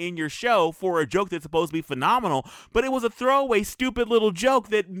reality in your show for a joke that's supposed to be phenomenal, but it was a throwaway, stupid little joke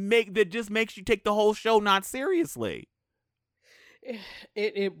that just makes you take the whole show not seriously.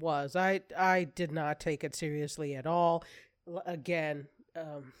 It was. I did not take it seriously at all. Again,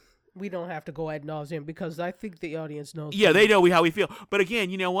 we don't have to go ad nauseum because I think the audience knows. Yeah, they know how we feel. But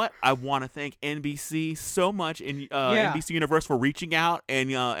again, you know what? I want to thank NBC so much in NBC Universe for reaching out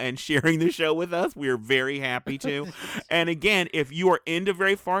and sharing the show with us. We're very happy to. And again, if you are into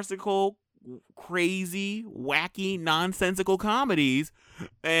very farcical, crazy, wacky, nonsensical comedies,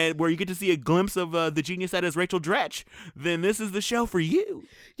 and where you get to see a glimpse of the genius that is Rachel Dratch, then this is the show for you.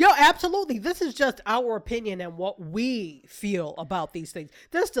 Yo, absolutely. This is just our opinion and what we feel about these things.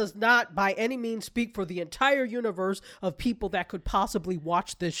 This does not by any means speak for the entire universe of people that could possibly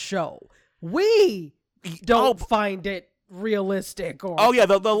watch this show. we don't Oh, find it realistic. Or oh yeah,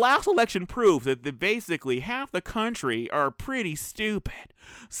 the last election proved that basically half the country are pretty stupid.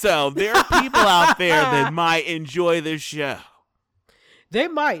 So there are people out there that might enjoy this show. They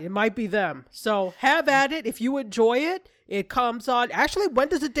might. It might be them. So have at it. If you enjoy it, it comes on. Actually, when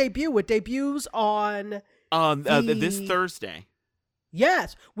does it debut? It debuts on This Thursday.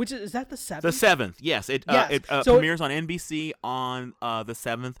 Yes, which is that the 7th? The 7th, yes. It So premieres on NBC on the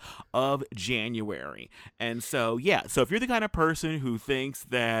 7th of January. And so, yeah, so if you're the kind of person who thinks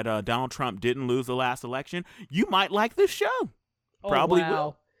that Donald Trump didn't lose the last election, you might like this show. Probably wow.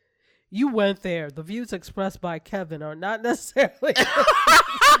 will. You went there. The views expressed by Kevin are not necessarily.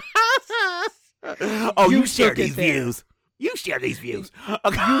 Oh, you took share it these there. views. You share these views.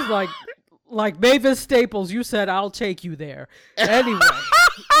 Okay. You like Mavis Staples. You said I'll take you there. Anyway.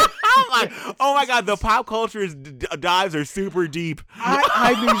 Oh my God, the pop culture dives are super deep.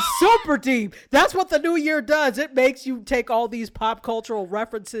 I mean, super deep. That's what the new year does. It makes you take all these pop cultural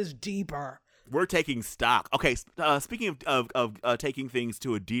references deeper. We're taking stock. Okay, speaking of taking things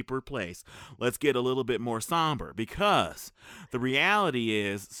to a deeper place, let's get a little bit more somber, because the reality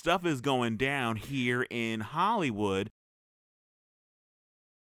is stuff is going down here in Hollywood.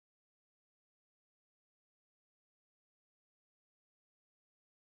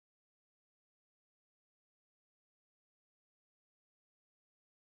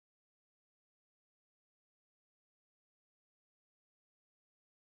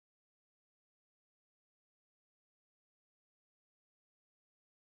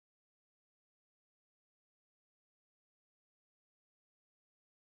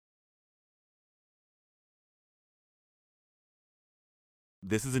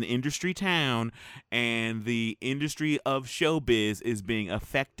 This is an industry town, and the industry of showbiz is being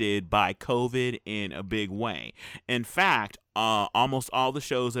affected by COVID in a big way. In fact, almost all the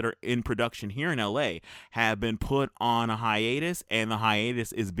shows that are in production here in LA have been put on a hiatus, and the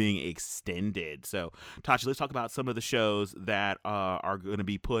hiatus is being extended. So, Tachi, let's talk about some of the shows that are going to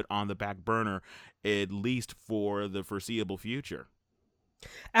be put on the back burner, at least for the foreseeable future.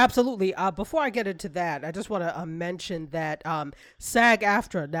 Absolutely. Before I get into that, I just want to mention that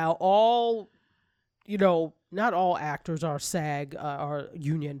SAG-AFTRA, now not all actors are SAG or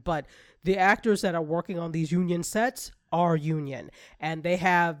union, but the actors that are working on these union sets are union, and they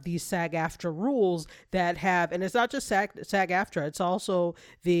have these SAG-AFTRA rules that have, and it's not just SAG-AFTRA, it's also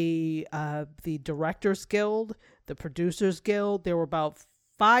the Directors Guild, the Producers Guild. There were about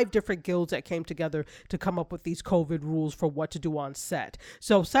 5 different guilds that came together to come up with these COVID rules for what to do on set.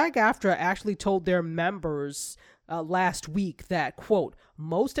 So SAG-AFTRA actually told their members last week that, quote,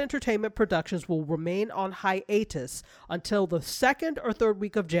 most entertainment productions will remain on hiatus until the 2nd or 3rd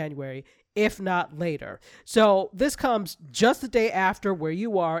week of January, if not later. So this comes just the day after where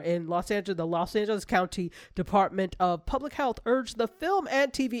you are in Los Angeles. The Los Angeles County Department of Public Health urged the film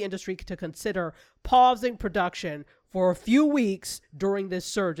and TV industry to consider pausing production for a few weeks during this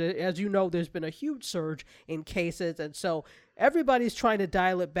surge. As you know, there's been a huge surge in cases, and so everybody's trying to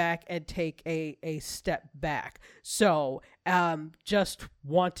dial it back and take a step back. So just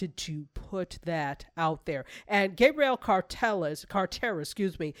wanted to put that out there. And Gabriel Cartera,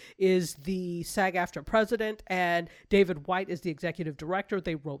 is the SAG-AFTRA president, and David White is the executive director.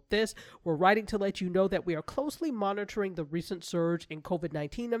 They wrote this: we're writing to let you know that we are closely monitoring the recent surge in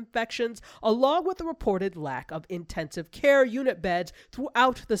COVID-19 infections, along with the reported lack of intensive care unit beds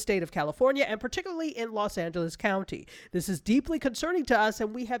throughout the state of California, and particularly in Los Angeles County. This is deeply concerning to us,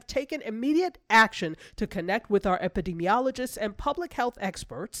 and we have taken immediate action to connect with our epidemiologists and public health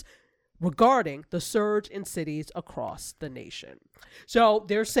experts regarding the surge in cities across the nation. So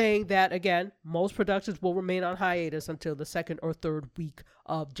they're saying that, again, most productions will remain on hiatus until the 2nd or 3rd week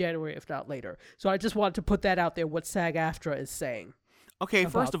of January, if not later. So I just wanted to put that out there, what SAG-AFTRA is saying. Okay,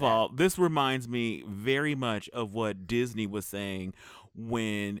 first of all, this reminds me very much of what Disney was saying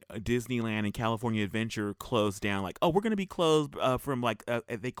when Disneyland and California Adventure closed down. Like, oh, we're going to be closed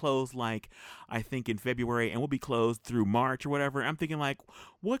they closed I think in February, and we'll be closed through March or whatever. I'm thinking like,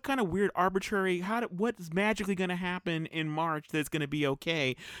 what kind of weird arbitrary, what's magically going to happen in March that's going to be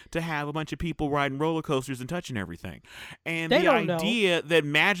okay to have a bunch of people riding roller coasters and touching everything? And the idea that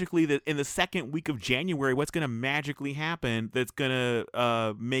magically that in the 2nd week of January, what's going to magically happen that's going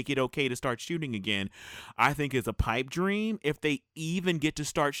to make it okay to start shooting again, I think is a pipe dream. If they even get to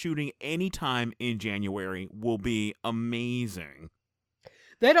start shooting anytime in January, will be amazing.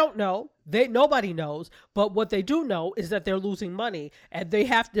 They don't know. Nobody knows, but what they do know is that they're losing money, and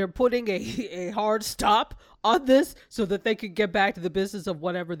they're putting a hard stop on this so that they can get back to the business of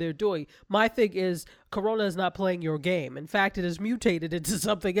whatever they're doing. My thing is, Corona is not playing your game. In fact, it has mutated into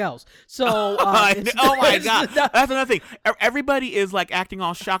something else. So, oh my God, that's another thing. Everybody is like acting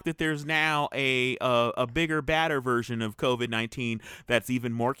all shocked that there's now a bigger, badder version of COVID-19 that's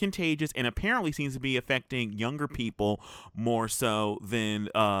even more contagious and apparently seems to be affecting younger people more so than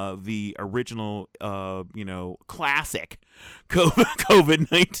the original, classic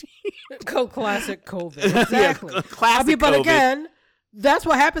COVID-19. Classic COVID. Exactly. Yeah, classic but COVID. again, that's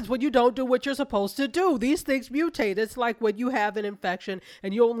what happens when you don't do what you're supposed to do. These things mutate. It's like when you have an infection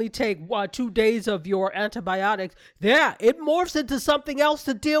and you only take 2 days of your antibiotics. Yeah, it morphs into something else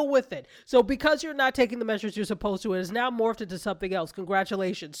to deal with it. So because you're not taking the measures you're supposed to, it has now morphed into something else.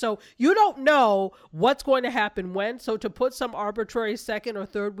 Congratulations. So you don't know what's going to happen when. So to put some arbitrary second or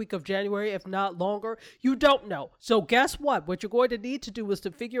third week of January, if not longer, you don't know. So guess what? What you're going to need to do is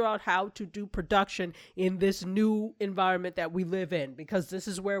to figure out how to do production in this new environment that we live in. Because this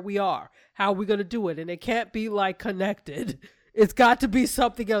is where we are. How are we going to do it? And it can't be like connected. It's got to be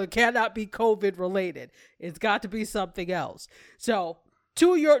something else. It cannot be COVID related. It's got to be something else. So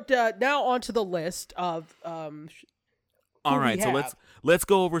to your now onto the list of all right, so let's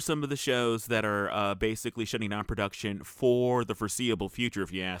go over some of the shows that are basically shutting down production for the foreseeable future,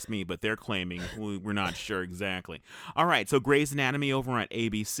 if you ask me, but they're claiming we're not sure exactly. All right, so Grey's Anatomy over at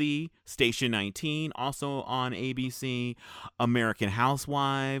ABC, Station 19 also on ABC, American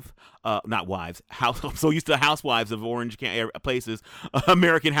Housewife, not wives, house. I'm so used to Housewives of Orange places.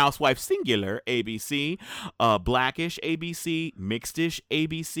 American Housewife singular ABC, Blackish ABC, Mixedish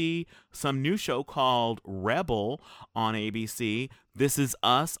ABC, some new show called Rebel on ABC. This Is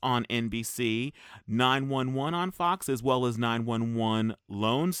Us on NBC, 911 on Fox, as well as 911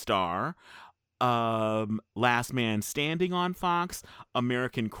 Lone Star. Last Man Standing on Fox,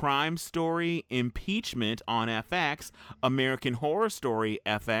 American Crime Story, Impeachment on FX, American Horror Story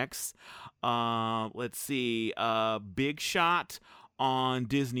FX. Let's see, Big Shot on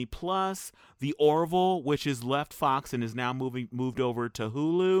Disney Plus, The Orville, which has left Fox and is now moved over to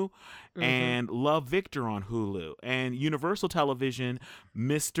Hulu, and Love Victor on Hulu, and Universal Television,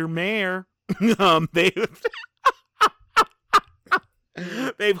 Mr. Mayor.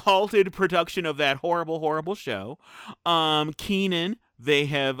 They've halted production of that horrible show. Kenan, they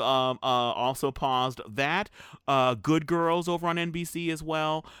have also paused that. Good Girls over on NBC as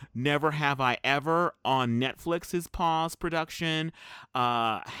well. Never Have I Ever on Netflix has paused production.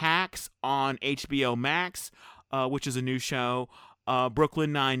 Hacks on HBO Max, which is a new show.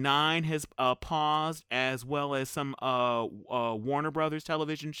 Brooklyn Nine-Nine has paused, as well as some Warner Brothers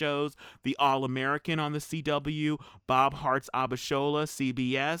television shows. The All-American on the CW, Bob Hart's Abishola,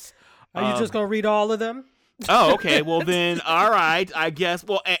 CBS. Are you just going to read all of them? Oh, okay. Well, then, all right. I guess.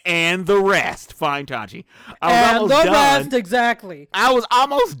 Well, and the rest. Fine, Tachi. Rest, exactly. I was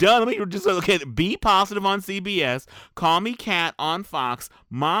almost done. Let me just Be Positive on CBS, Call Me Kat on Fox,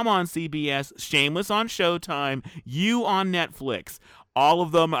 Mom on CBS, Shameless on Showtime, You on Netflix. All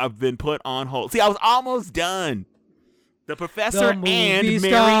of them have been put on hold. See, I was almost done. The Professor and Mary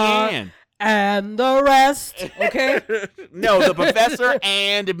Ann. And the rest, okay? No, the Professor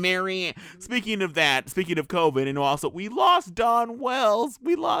and Mary Ann. Speaking of COVID, and also we lost Dawn Wells.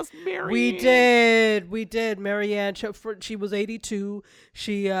 We lost Mary Ann. We did. Mary Ann, she was 82.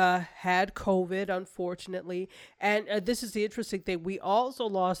 She had COVID, unfortunately. And this is the interesting thing. We also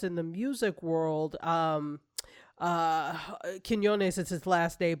lost in the music world, Quinones is his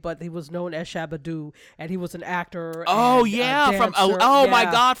last name, but he was known as Shabba-Doo, and he was an actor. Oh, and, yeah, my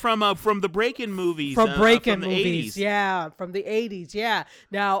God, from the Breakin' movies. From Breakin' movies, 80s. yeah, from the 80s, yeah.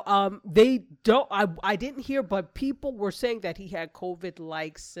 Now, they don't. I didn't hear, but people were saying that he had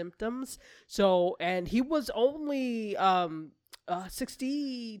COVID-like symptoms. So, and he was only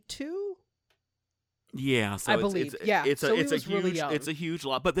 62. Yeah, so I believe. It's so a huge, really young. it's a huge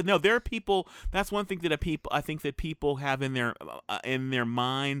lot. But no, there are people. That's one thing that I think that people have in their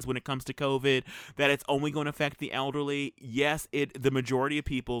minds when it comes to COVID, that it's only going to affect the elderly. Yes, the majority of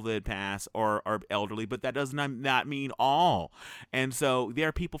people that pass are elderly, but that does not mean all. And so there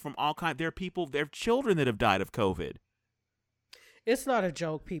are people from all kinds. There are children that have died of COVID. It's not a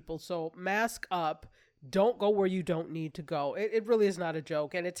joke, people. So mask up. Don't go where you don't need to go. It really is not a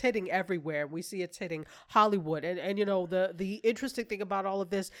joke, and it's hitting everywhere. We see it's hitting Hollywood, and you know the interesting thing about all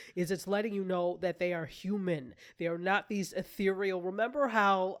of this is it's letting you know that they are human. They are not these ethereal. Remember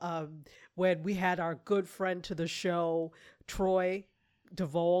how when we had our good friend to the show, Troy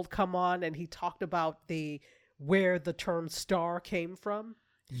DeVold, come on, and he talked about where the term star came from.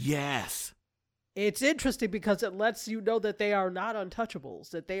 Yes. It's interesting because it lets you know that they are not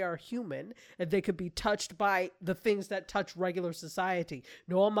untouchables, that they are human, and they could be touched by the things that touch regular society.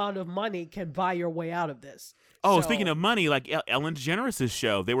 No amount of money can buy your way out of this. Oh, So, speaking of money, like Ellen DeGeneres'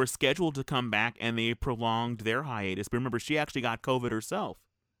 show, they were scheduled to come back and they prolonged their hiatus. But remember, she actually got COVID herself.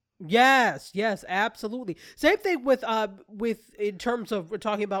 yes, absolutely. Same thing with in terms of we're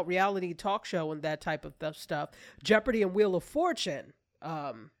talking about reality talk show and that type of stuff. Jeopardy and Wheel of Fortune.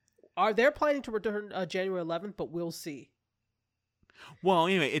 Are they planning to return January 11th? But we'll see. Well,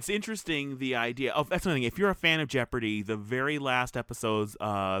 anyway, it's interesting the idea of that's something. If you're a fan of Jeopardy, the very last episodes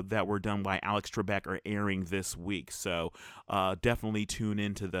that were done by Alex Trebek are airing this week, so definitely tune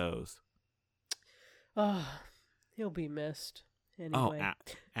into those. He'll be missed. Anyway. Oh,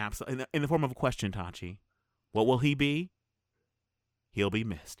 absolutely. In the form of a question, Tachi, what will he be? He'll be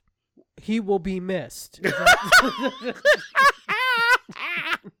missed. He will be missed.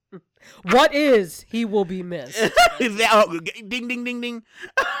 What is he will be missed? Ding, ding, ding, ding.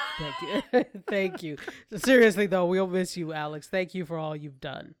 Thank you. Thank you. Seriously, though, we'll miss you, Alex. Thank you for all you've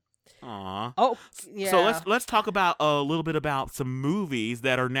done. Aw. Oh, yeah. So let's talk about a little bit about some movies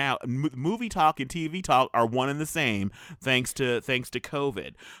that are now movie talk and TV talk are one and the same thanks to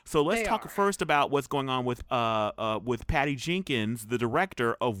COVID. So let's talk first about what's going on with Patty Jenkins, the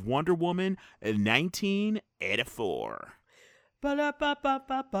director of Wonder Woman 1984.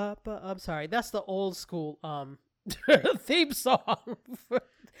 I'm sorry. That's the old school theme song.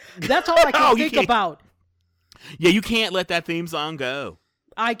 That's all I can think about. Yeah, you can't let that theme song go.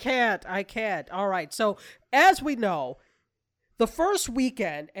 I can't. All right. So, as we know, the first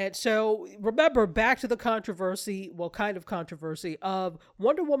weekend, and so remember back to the controversy, well, kind of controversy, of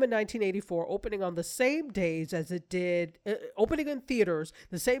Wonder Woman 1984 opening on the same days as it did, opening in theaters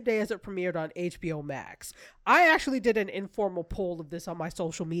the same day as it premiered on HBO Max. I actually did an informal poll of this on my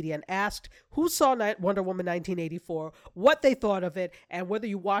social media and asked who saw Wonder Woman 1984, what they thought of it, and whether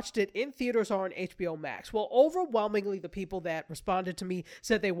you watched it in theaters or on HBO Max. Well, overwhelmingly, the people that responded to me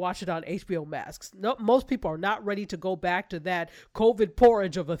said they watched it on HBO Max. No, most people are not ready to go back to that COVID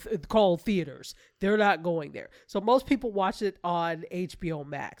porridge of called theaters. They're not going there. So most people watched it on HBO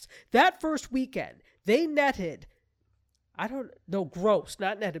Max. That first weekend, they netted, grossed,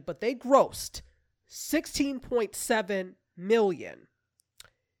 not netted, but they grossed $16.7 million.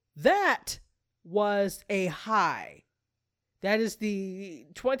 That was a high. That is the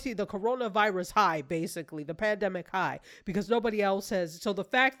coronavirus high, basically, the pandemic high, because nobody else has. So the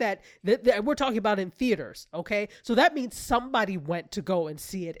fact that we're talking about in theaters, okay? So that means somebody went to go and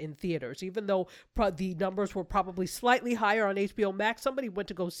see it in theaters, even though the numbers were probably slightly higher on HBO Max. Somebody went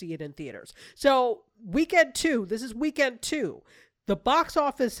to go see it in theaters. So weekend two, this is weekend two. The box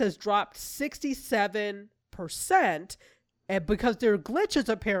office has dropped 67%, and because there are glitches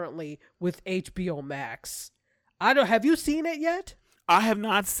apparently with HBO Max. Have you seen it yet? I have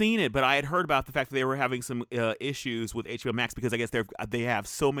not seen it, but I had heard about the fact that they were having some issues with HBO Max because I guess they have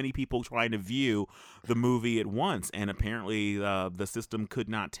so many people trying to view the movie at once, and apparently the system could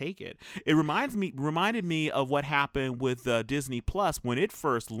not take it. It reminded me of what happened with Disney Plus when it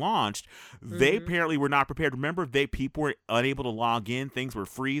first launched. Mm-hmm. They apparently were not prepared. Remember, people were unable to log in. Things were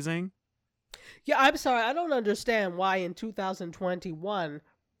freezing. Yeah, I'm sorry. I don't understand why in 2021.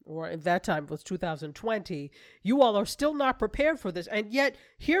 Or at that time it was 2020, you all are still not prepared for this. And yet,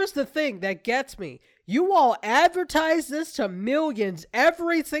 here's the thing that gets me. You all advertise this to millions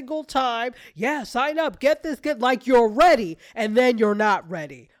every single time. Yeah, sign up, get like you're ready, and then you're not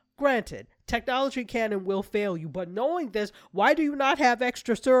ready. Granted, technology can and will fail you, but knowing this, why do you not have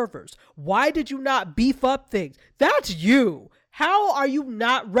extra servers? Why did you not beef up things? That's you. How are you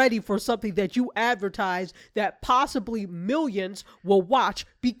not ready for something that you advertise that possibly millions will watch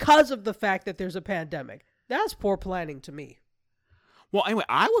because of the fact that there's a pandemic? That's poor planning to me. Well, anyway,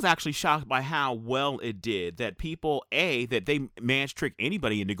 I was actually shocked by how well it did. That people, that they managed to trick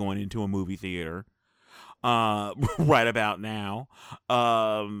anybody into going into a movie theater right about now.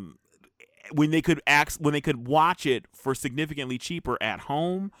 When they could watch it for significantly cheaper at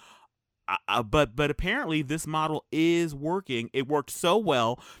home. But apparently this model is working. It worked so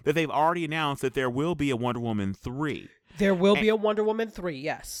well that they've already announced that there will be a Wonder Woman 3. There will be a Wonder Woman 3,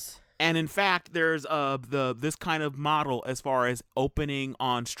 yes. And in fact, there's this kind of model as far as opening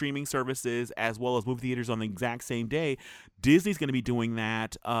on streaming services as well as movie theaters on the exact same day. Disney's going to be doing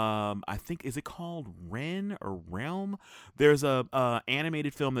that. I think, is it called Ren or Realm? There's a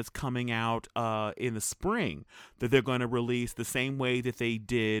animated film that's coming out in the spring that they're going to release the same way that they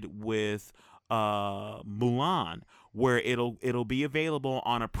did with Mulan, where it'll be available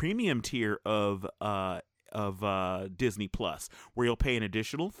on a premium tier of Disney Plus, where you'll pay an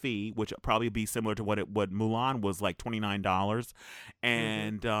additional fee, which will probably be similar to what Mulan was, like $29,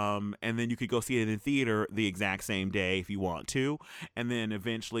 and then you could go see it in the theater the exact same day if you want to, and then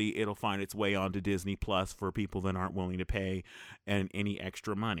eventually it'll find its way onto Disney Plus for people that aren't willing to pay any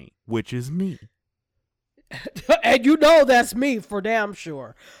extra money, which is me. And you know that's me for damn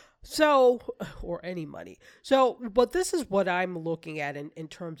sure. So, or any money. So, but this is what I'm looking at in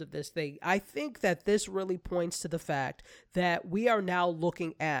terms of this thing. I think that this really points to the fact that we are now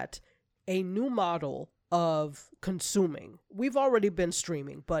looking at a new model of consuming. We've already been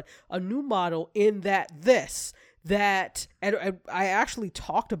streaming, but a new model in that and I actually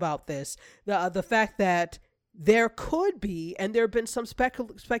talked about this, the fact that there could be, and there have been some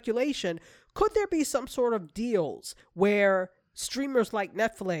speculation, could there be some sort of deals where streamers like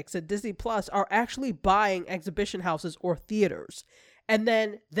Netflix and Disney Plus are actually buying exhibition houses or theaters? And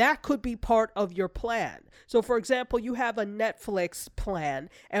then that could be part of your plan. So, for example, you have a Netflix plan,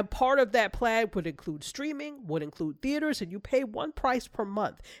 and part of that plan would include streaming, would include theaters, and you pay one price per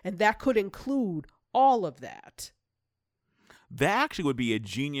month. And that could include all of that. That actually would be a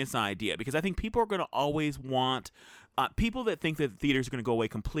genius idea, because I think people are going to always want, people that think that theaters are going to go away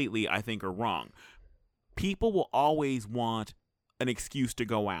completely, I think are wrong. People will always want an excuse to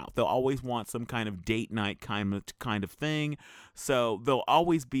go out. They'll always want some kind of date night kind of thing. So there'll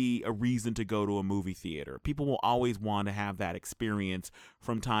always be a reason to go to a movie theater. People will always want to have that experience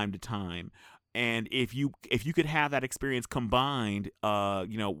from time to time. And if you could have that experience combined,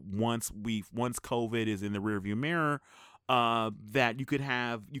 once COVID is in the rearview mirror, that you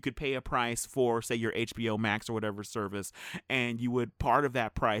could pay a price for, say, your HBO Max or whatever service, and part of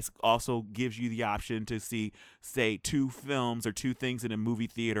that price also gives you the option to see, say, 2 films or 2 things in a movie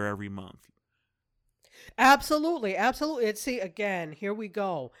theater every month. Absolutely. And see, again, here we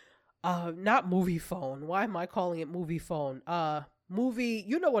go. Not movie phone. Why am I calling it movie phone? Movie,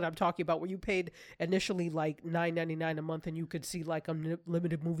 you know what I'm talking about, where you paid initially like $9.99 a month and you could see like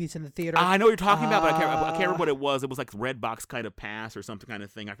unlimited movies in the theater. I know what you're talking about, but I can't remember what it was. It was like Redbox kind of pass or something kind of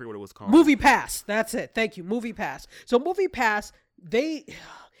thing. I forget what it was called. Movie Pass. That's it. Thank you. Movie Pass. So Movie Pass, I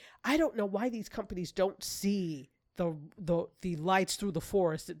don't know why these companies don't see the lights through the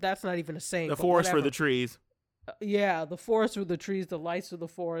forest. That's not even a saying. The forest for the trees. Yeah, the forest through the trees, the lights through the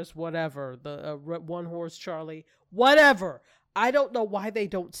forest, whatever. The one horse Charlie, whatever. I don't know why they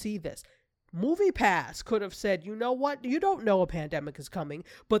don't see this. Movie Pass could have said, you know what? You don't know a pandemic is coming,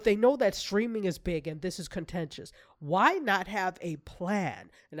 but they know that streaming is big and this is contentious. Why not have a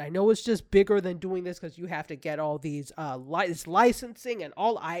plan? And I know it's just bigger than doing this because you have to get all these licensing and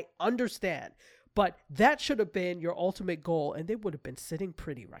all. I understand. But that should have been your ultimate goal, and they would have been sitting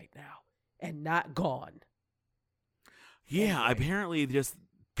pretty right now and not gone. Yeah, anyway. Apparently just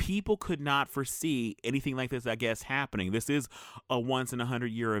people could not foresee anything like this, I guess, happening. This is a once in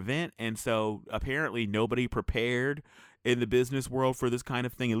 100-year event, and so apparently nobody prepared in the business world for this kind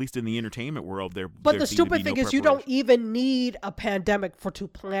of thing, at least in the entertainment world. But the stupid thing is you don't even need a pandemic to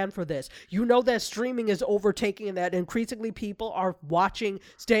plan for this. You know that streaming is overtaking and that increasingly people are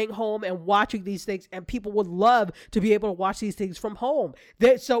staying home and watching these things, and people would love to be able to watch these things from home.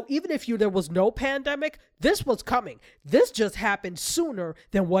 So even if there was no pandemic, this was coming. This just happened sooner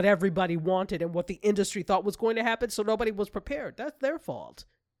than what everybody wanted and what the industry thought was going to happen, so nobody was prepared. That's their fault.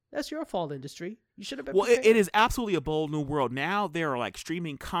 That's your fault, industry. You should have been prepared. It is absolutely a bold new world. Now there are like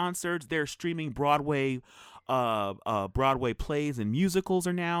streaming concerts. They're streaming Broadway plays and musicals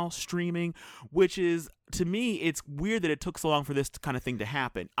are now streaming, which is, to me, it's weird that it took so long for this kind of thing to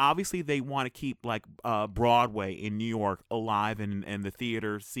happen. Obviously, they want to keep like Broadway in New York alive and the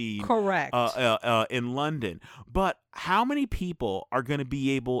theater scene. Correct. In London. But how many people are going to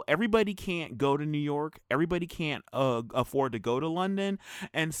be able? Everybody can't go to New York. Everybody can't afford to go to London.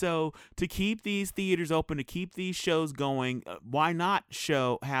 And so to keep these theaters open, to keep these shows going, why not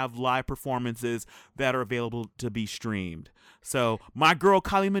have live performances that are available to be streamed? So my girl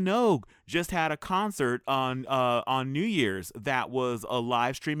Kylie Minogue just had a concert on New Year's that was a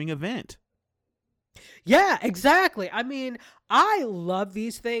live streaming event. Yeah, exactly. I mean, I love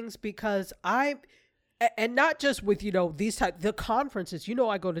these things because and not just with, the conferences,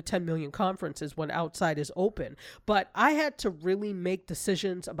 I go to 10 million conferences when outside is open, but I had to really make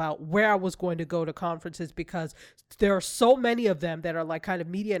decisions about where I was going to go to conferences because there are so many of them that are like kind of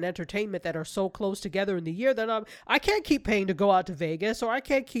media and entertainment that are so close together in the year that I can't keep paying to go out to Vegas, or I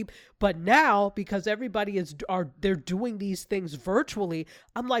can't keep, but now because everybody they're doing these things virtually,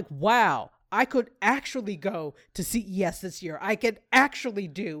 I'm like, wow, I could actually go to CES this year. I could actually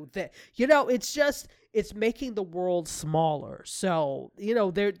do that. it's making the world smaller. So,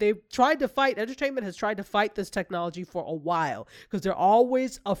 they've tried to fight, entertainment has tried to fight this technology for a while because they're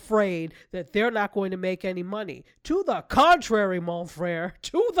always afraid that they're not going to make any money. To the contrary, mon frere,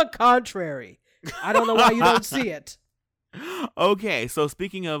 to the contrary. I don't know why you don't see it. Okay, so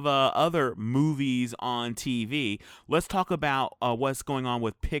speaking of other movies on TV, let's talk about what's going on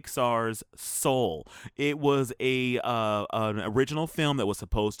with Pixar's Soul. It was an original film that was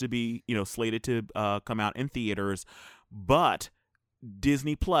supposed to be, slated to come out in theaters, but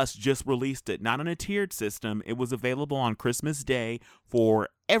Disney Plus just released it, not on a tiered system. It was available on Christmas Day for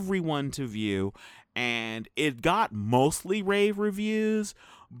everyone to view, and it got mostly rave reviews,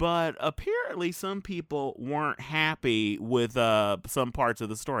 but apparently some people weren't happy with some parts of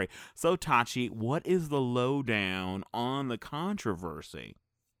the story. So, Tachi, what is the lowdown on the controversy?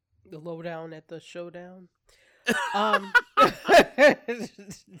 The lowdown at the showdown?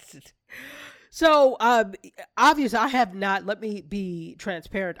 So, obviously, I have not, let me be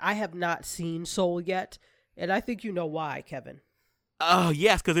transparent, I have not seen Soul yet, and I think you know why, Kevin. Oh,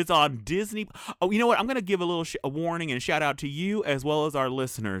 yes, because it's on Disney. Oh, you know what? I'm going to give a little a warning and a shout out to you as well as our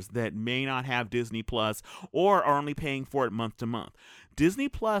listeners that may not have Disney Plus or are only paying for it month to month. Disney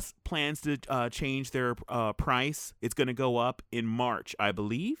Plus plans to change their price. It's going to go up in March, I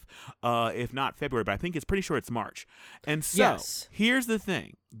believe, if not February, but I think it's pretty sure it's March. And so Yes. Here's the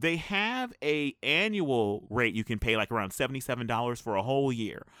thing. They have a annual rate you can pay like around $77 for a whole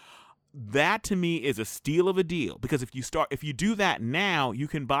year. That to me is a steal of a deal because if you do that now, you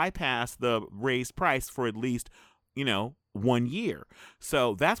can bypass the raised price for at least, 1 year.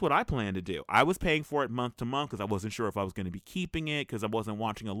 So that's what I plan to do. I was paying for it month to month because I wasn't sure if I was going to be keeping it because I wasn't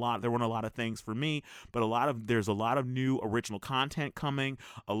watching a lot. There weren't a lot of things for me, but there's a lot of new original content coming.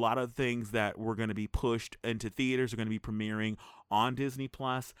 A lot of things that were going to be pushed into theaters are going to be premiering on Disney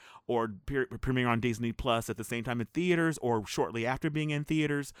Plus or premiering on Disney Plus at the same time in theaters or shortly after being in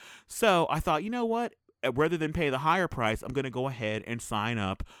theaters. So I thought, you know what? Rather than pay the higher price, I'm going to go ahead and sign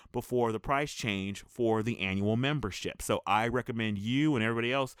up before the price change for the annual membership. So I recommend you and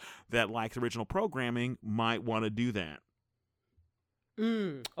everybody else that likes original programming might want to do that.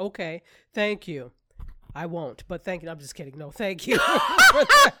 Okay. Thank you. I won't, but thank you. I'm just kidding. No, thank you.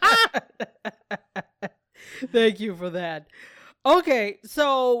 Thank you for that. Okay.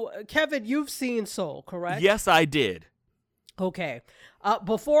 So, Kevin, you've seen Soul, correct? Yes, I did. Okay.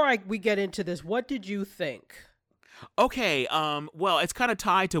 Before we get into this, what did you think? Okay, well, it's kind of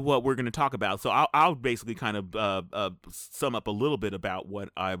tied to what we're going to talk about, so I'll basically kind of sum up a little bit about what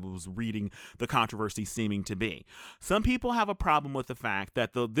I was reading the controversy seeming to be. Some people have a problem with the fact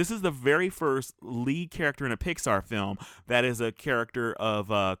that this is the very first lead character in a Pixar film that is a character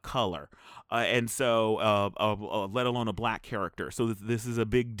of color, and so let alone a black character. So this is a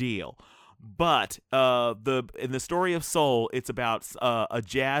big deal. But in the story of Soul, it's about a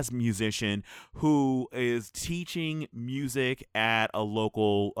jazz musician who is teaching music at a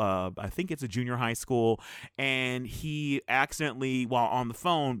local, I think it's a junior high school, and he accidentally, while on the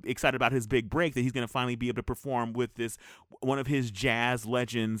phone, excited about his big break that he's going to finally be able to perform with this one of his jazz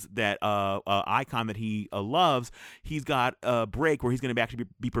legends, that icon that he loves. He's got a break where he's going to actually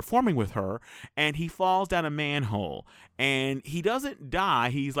be performing with her, and he falls down a manhole, and he doesn't die.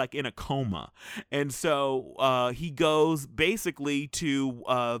 He's like in a coma. And so he goes basically to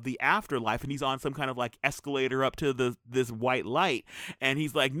the afterlife, and he's on some kind of like escalator up to this white light, and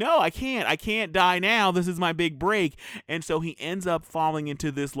he's like, no, I can't die now, this is my big break. And so he ends up falling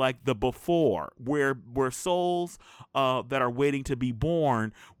into this like the before, where souls that are waiting to be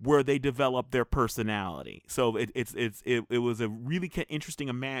born, where they develop their personality. So it was a really interesting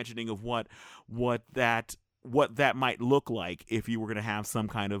imagining of what that might look like if you were going to have some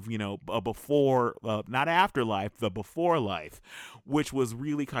kind of, a before, not afterlife, the before life, which was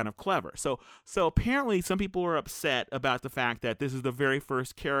really kind of clever. So apparently some people are upset about the fact that this is the very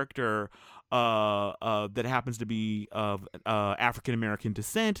first character that happens to be of African American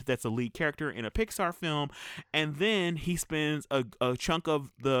descent that's a lead character in a Pixar film, and then he spends a chunk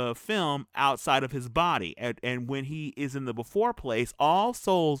of the film outside of his body, and when he is in the before place, all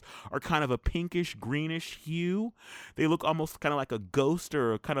souls are kind of a pinkish greenish hue. They look almost kind of like a ghost,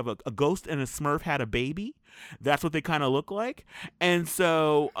 or kind of a ghost and a Smurf had a baby. That's what they kind of look like. And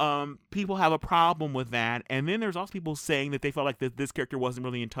so people have a problem with that. And then there's also people saying that they felt like this character wasn't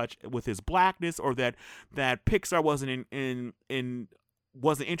really in touch with his blackness, or that Pixar wasn't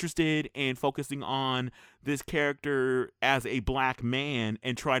wasn't interested in focusing on this character as a black man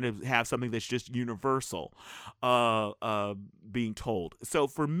and trying to have something that's just universal being told. So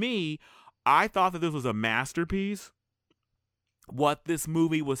for me, I thought that this was a masterpiece. What this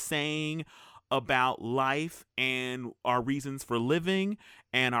movie was saying about life and our reasons for living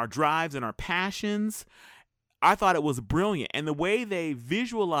and our drives and our passions. I thought it was brilliant. And the way they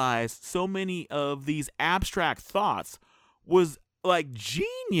visualized so many of these abstract thoughts was like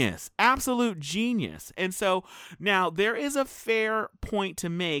genius, absolute genius. And so now there is a fair point to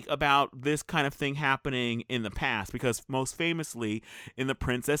make about this kind of thing happening in the past, because most famously in The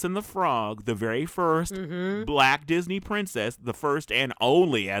Princess and the Frog, the very first Black Disney princess, the first and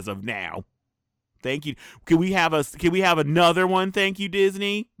only as of now. Thank you. Can we have another one? Thank you,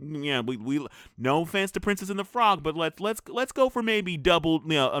 Disney. Yeah, we no offense to Princess and the Frog, but let's go for maybe double,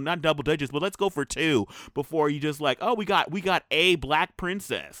 not double digits, but let's go for 2 before you just like, oh, we got a black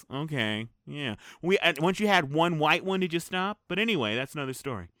princess. Okay. Yeah. Once you had one white one, did you stop? But anyway, that's another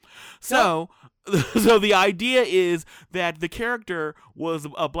story. So the idea is that the character was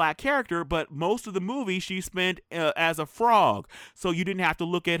a black character, but most of the movie she spent as a frog, so you didn't have to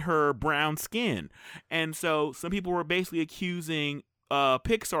look at her brown skin. And so some people were basically accusing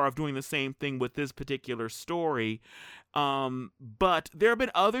Pixar of doing the same thing with this particular story. But there have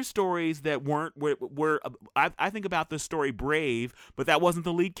been other stories that weren't where I think about the story Brave, but that wasn't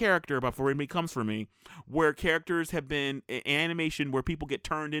the lead character, but For Rainbow Comes For Me, where characters have been in animation where people get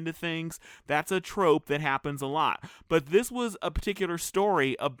turned into things. That's a trope that happens a lot. But this was a particular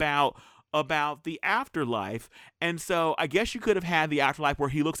story about the afterlife, and so I guess you could have had the afterlife where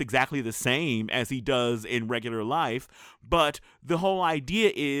he looks exactly the same as he does in regular life, but the whole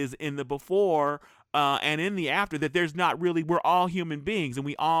idea is in the before and in the after that there's not really, we're all human beings, and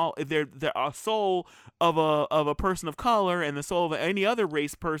we all, they're a soul of a person of color and the soul of any other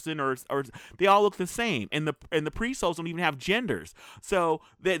race person, or they all look the same, and the pre-souls don't even have genders, so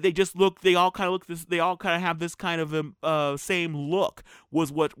they just look, they all kind of have this kind of same look,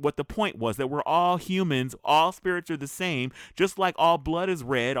 was what the point was, that we're all humans, all spirits are the same, just like all blood is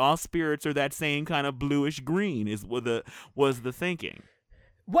red, all spirits are that same kind of bluish green, was the thinking.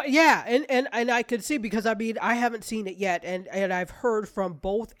 Well, yeah, and I could see, because I mean, I haven't seen it yet, and I've heard from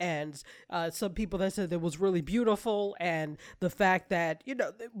both ends, some people that said it was really beautiful, and the fact that,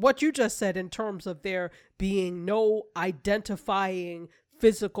 what you just said in terms of there being no identifying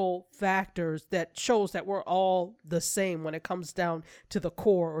physical factors, that shows that we're all the same when it comes down to the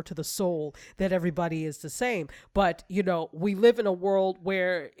core or to the soul, that everybody is the same. But, we live in a world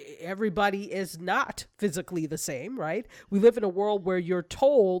where everybody is not physically the same, right? We live in a world where you're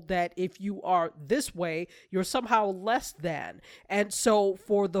told that if you are this way, you're somehow less than. And so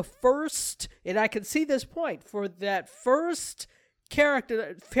for the first, and I can see this point, for that first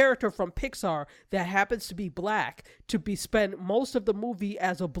character from Pixar that happens to be black to be spent most of the movie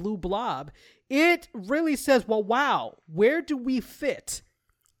as a blue blob, it really says, well, wow, where do we fit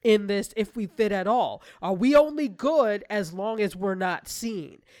in this, if we fit at all? Are we only good as long as we're not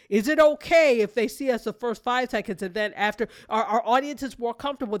seen? Is it okay if they see us the first 5 seconds and then after our audience is more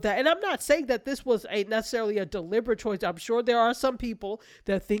comfortable with that? And I'm not saying that this was necessarily a deliberate choice. I'm sure there are some people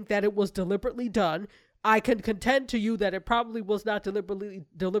that think that it was deliberately done. I can contend to you that it probably was not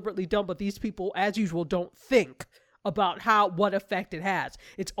deliberately done, but these people, as usual, don't think about what effect it has.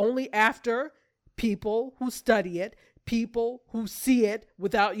 It's only after people who study it, people who see it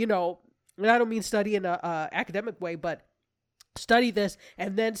without, and I don't mean study in a academic way, but study this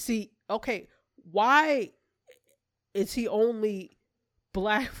and then see, okay, why is he only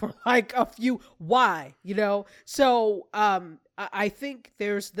black for like a few? Why? So I think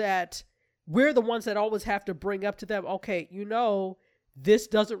there's that. We're the ones that always have to bring up to them, okay, this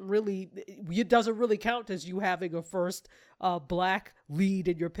doesn't really count as you having a first black lead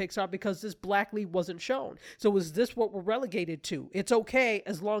in your Pixar, because this black lead wasn't shown. So is this what we're relegated to? It's okay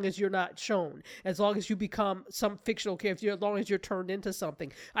as long as you're not shown, as long as you become some fictional character, as long as you're turned into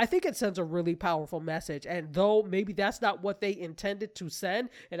something. I think it sends a really powerful message. And though maybe that's not what they intended to send,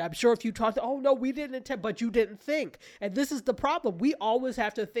 and I'm sure if you talk to, oh no, we didn't intend, but you didn't think. And this is the problem. We always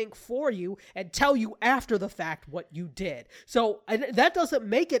have to think for you and tell you after the fact what you did. So that doesn't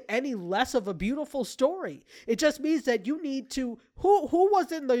make it any less of a beautiful story. It just means that you need to, who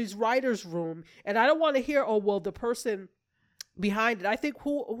was in these writers' room, and I don't want to hear, oh well, the person behind it. I think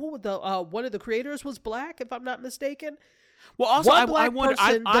who the one of the creators was black, if I'm not mistaken. Well, also one black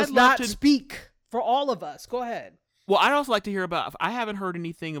person does not speak for all of us. Go ahead. Well, I'd also like to hear about. I haven't heard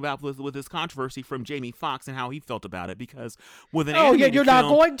anything about with this controversy from Jamie Foxx and how he felt about it, because with an animated you're film, not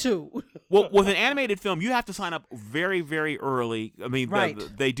going to. well, with an animated film, you have to sign up very, very early. I mean, Right.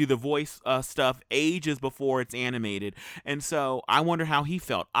 they do the voice stuff ages before it's animated, and so I wonder how he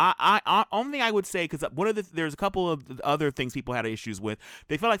felt. Only thing I would say, because there's a couple of other things people had issues with.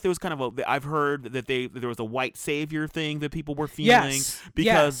 They felt like there was kind of I've heard that there was a white savior thing that people were feeling, Yes.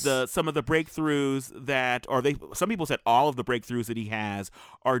 because Yes. some of the breakthroughs some people said all of the breakthroughs that he has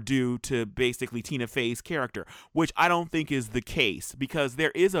are due to basically Tina Fey's character, which I don't think is the case, because there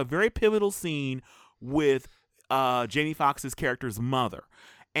is a very pivotal scene with Jamie Foxx's character's mother,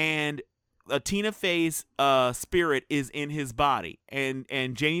 and Tina Fey's spirit is in his body, and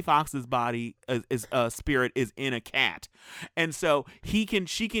Jamie Foxx's body is spirit is in a cat, and so she can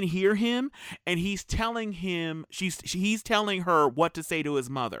hear him, and he's telling telling her what to say to his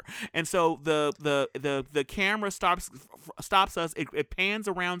mother, and so the camera stops us. It pans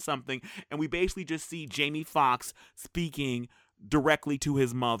around something, and we basically just see Jamie Foxx speaking directly to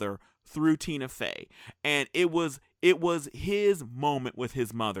his mother through Tina Fey, and it was his moment with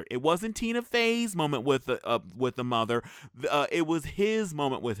his mother. It wasn't Tina Fey's moment with the mother. It was his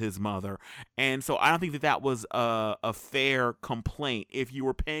moment with his mother, and so I don't think that was a fair complaint. If you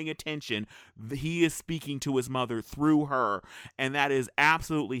were paying attention, he is speaking to his mother through her, and that is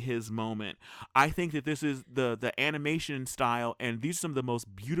absolutely his moment. I think that this is the animation style, and these are some of the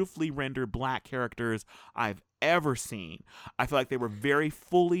most beautifully rendered black characters I've ever seen. I feel like they were very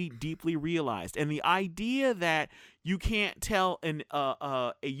fully, deeply realized, and the idea that you can't tell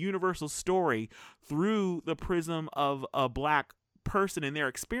a universal story through the prism of a black person and their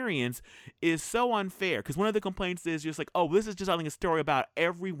experience is so unfair, because one of the complaints is just like, oh, this is just telling a story about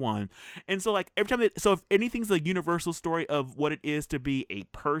everyone, and so like every time so if anything's a universal story of what it is to be a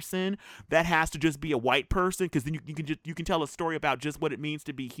person, that has to just be a white person, because then you can tell a story about just what it means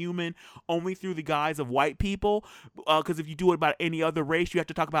to be human only through the guise of white people, because if you do it about any other race, you have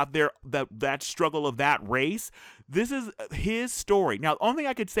to talk about that struggle of that race. This is his story. Now, the only thing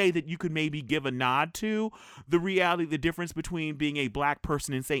I could say that you could maybe give a nod to the reality, the difference between being a black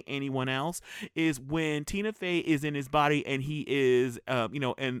person and say anyone else, is when Tina Fey is in his body and he is,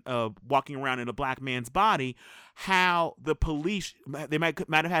 walking around in a black man's body, how the police, they might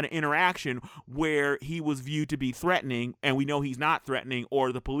have had an interaction where he was viewed to be threatening, and we know he's not threatening,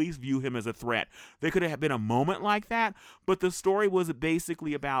 or the police view him as a threat. There could have been a moment like that, but the story was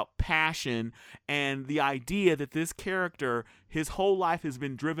basically about passion and the idea that this character, his whole life has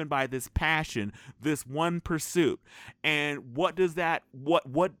been driven by this passion, this one pursuit. And what does that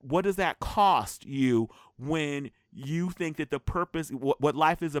cost you when you think that the purpose, what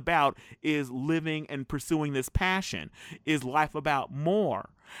life is about, is living and pursuing this passion? Is life about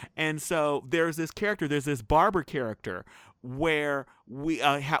more? And so there's this barber character where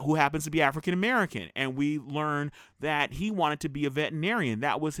who happens to be African American, and we learn that he wanted to be a veterinarian.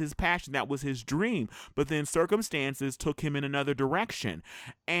 That was his passion, that was his dream, but then circumstances took him in another direction,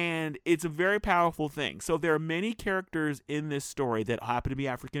 and it's a very powerful thing. So there are many characters in this story that happen to be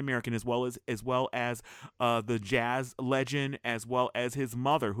African American, as well as the jazz legend, as well as his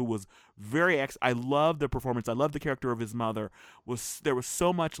mother, who was I love the performance. I love the character of his mother. There was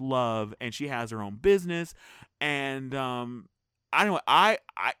so much love, and she has her own business, and I don't know.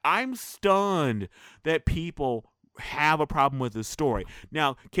 I'm stunned that people have a problem with this story.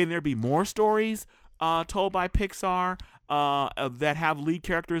 Now, can there be more stories told by Pixar that have lead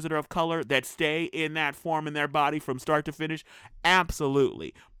characters that are of color, that stay in that form in their body from start to finish?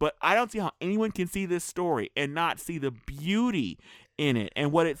 Absolutely. But I don't see how anyone can see this story and not see the beauty in it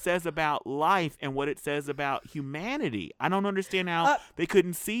and what it says about life and what it says about humanity. I don't understand how they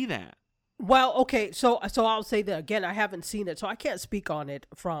couldn't see that. Well, okay, so I'll say that again. I haven't seen it, so I can't speak on it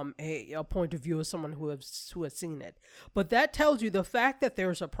from a point of view of someone who has seen it. But that tells you, the fact that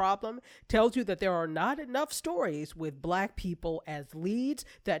there's a problem tells you that there are not enough stories with black people as leads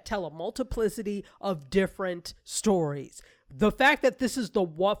that tell a multiplicity of different stories. The fact that this is the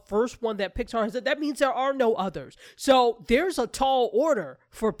first one that Pixar has, that means there are no others. So there's a tall order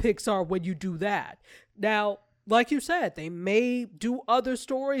for Pixar when you do that. Now, like you said, they may do other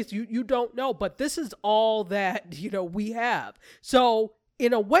stories. You don't know, but this is all that, we have. So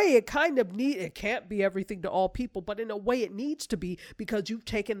in a way, it can't be everything to all people, but in a way it needs to be, because you've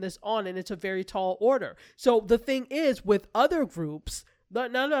taken this on and it's a very tall order. So the thing is, with other groups,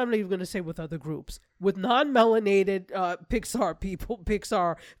 I'm not even going to say with other groups, with non-melanated Pixar people,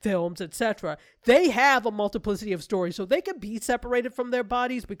 Pixar films, etc. They have a multiplicity of stories, so they can be separated from their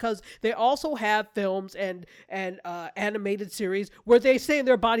bodies because they also have films and animated series where they stay in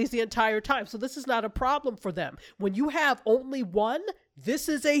their bodies the entire time. So this is not a problem for them. When you have only one, this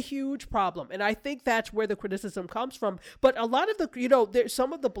is a huge problem. And I think that's where the criticism comes from. But a lot of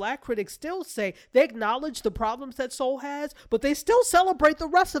some of the Black critics still say they acknowledge the problems that Soul has, but they still celebrate the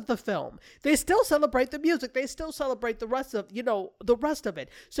rest of the film. They still celebrate the music. They still celebrate the rest of it.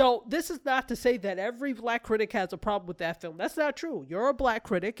 So this is not to say that every Black critic has a problem with that film. That's not true. You're a Black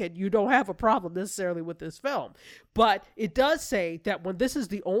critic and you don't have a problem necessarily with this film. But it does say that when this is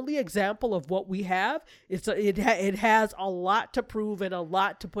the only example of what we have, it has a lot to prove and a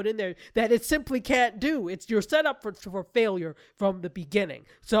lot to put in there that it simply can't do. You're set up for failure from the beginning.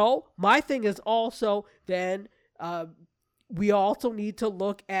 So my thing is also then we also need to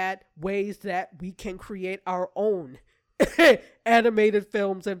look at ways that we can create our own animated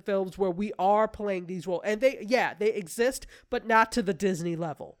films and films where we are playing these roles. And they exist, but not to the Disney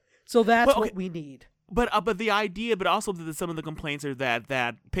level. So that's what we need. But the idea, but also some of the complaints are that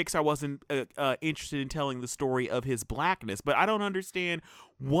Pixar wasn't interested in telling the story of his blackness. But I don't understand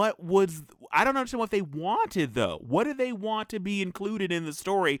what they wanted though. What did they want to be included in the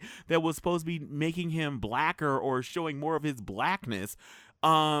story that was supposed to be making him blacker or showing more of his blackness?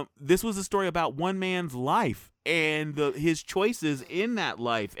 This was a story about one man's life and his choices in that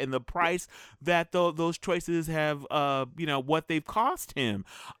life and the price that those choices have, what they've cost him.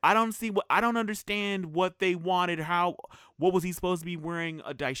 I don't understand what they wanted. What was he supposed to be wearing,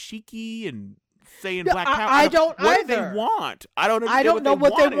 a dashiki and saying Black Power? I don't either. What did they want? I don't know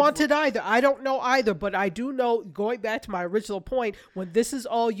what they wanted either. I don't know either, but I do know, going back to my original point, when this is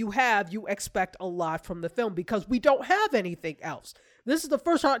all you have, you expect a lot from the film because we don't have anything else. This is the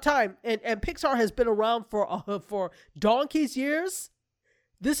first time, and Pixar has been around for donkey's years.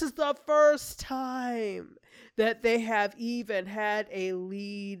 This is the first time that they have even had a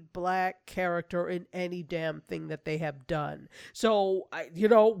lead Black character in any damn thing that they have done. So,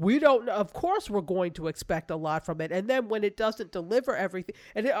 we don't, of course we're going to expect a lot from it. And then when it doesn't deliver everything,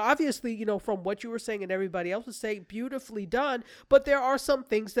 and obviously, from what you were saying and everybody else was saying, beautifully done, but there are some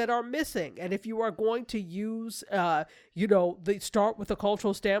things that are missing. And if you are going to use, start with a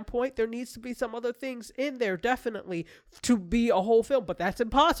cultural standpoint, there needs to be some other things in there, definitely, to be a whole film. But that's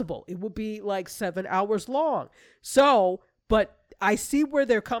impossible. It would be like 7 hours long. So, but I see where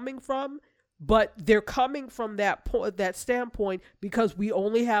they're coming from, but they're coming from that standpoint because we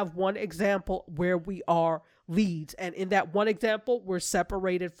only have one example where we are leads. And in that one example, we're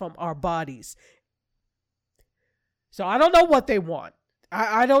separated from our bodies. So I don't know what they want.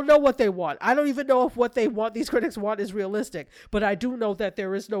 I don't know what they want. I don't even know if what they want, these critics want, is realistic. But I do know that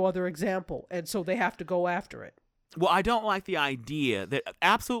there is no other example. And so they have to go after it. Well, I don't like the idea that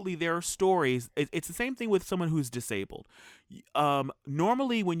absolutely there are stories. It's the same thing with someone who's disabled.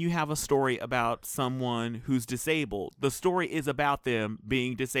 Normally when you have a story about someone who's disabled, the story is about them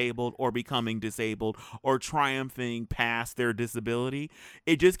being disabled or becoming disabled or triumphing past their disability.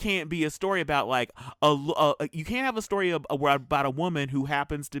 It just can't be a story about you can't have a story about a woman who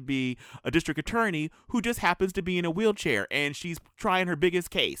happens to be a district attorney who just happens to be in a wheelchair and she's trying her biggest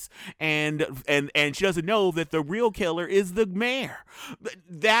case and she doesn't know that the real killer is the mayor.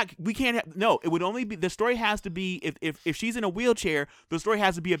 That we can't have. No, it would only be, the story has to be, if she's in a wheelchair, the story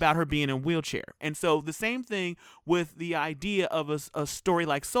has to be about her being in a wheelchair. And so the same thing with the idea of a story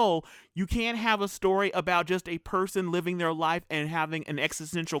like Soul. You can't have a story about just a person living their life and having an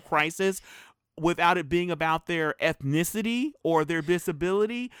existential crisis without it being about their ethnicity or their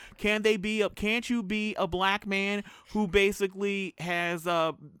disability. Can't you be a Black man who basically has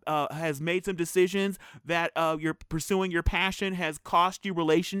made some decisions that you're pursuing your passion has cost you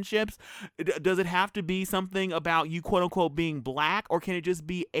relationships? Does it have to be something about you, quote unquote, being Black, or can it just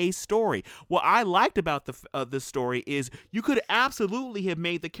be a story? What I liked about this story is you could absolutely have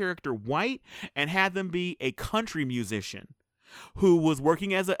made the character white and had them be a country musician who was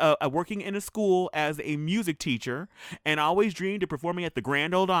working working in a school as a music teacher and always dreamed of performing at the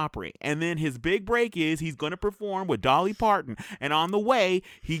Grand Ole Opry. And then his big break is he's going to perform with Dolly Parton. And on the way,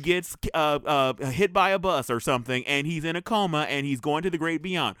 he gets hit by a bus or something, and he's in a coma, and he's going to the great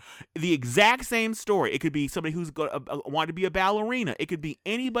beyond. The exact same story. It could be somebody who's wanted to be a ballerina. It could be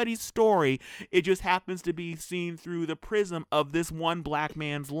anybody's story. It just happens to be seen through the prism of this one Black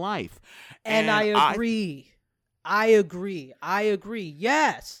man's life. And I agree. I agree.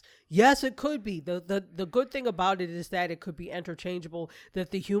 Yes, it could be. The good thing about it is that it could be interchangeable,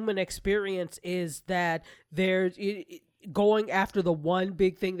 that the human experience is that going after the one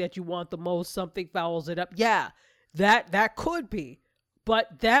big thing that you want the most, something fouls it up. Yeah, that could be.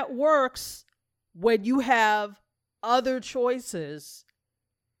 But that works when you have other choices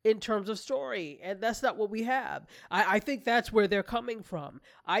in terms of story, and that's not what we have. I think that's where they're coming from.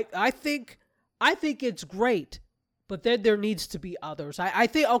 I think it's great, but then there needs to be others. I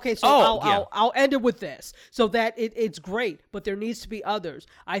think, okay, so I'll end it with this, so that it's great, but there needs to be others.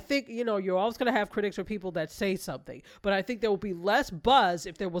 I think, you're always going to have critics or people that say something, but I think there will be less buzz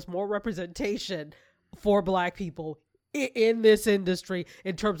if there was more representation for Black people in this industry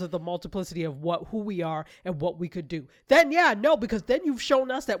in terms of the multiplicity of who we are and what we could do. Then because then you've shown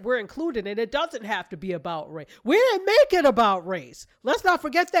us that we're included, and it doesn't have to be about race. We didn't make it about race. Let's not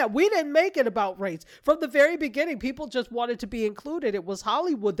forget that. We didn't make it about race. From the very beginning, people just wanted to be included. It was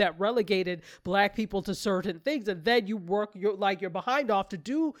Hollywood that relegated Black people to certain things, and then you work your behind off to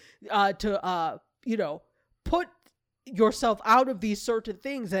do put yourself out of these certain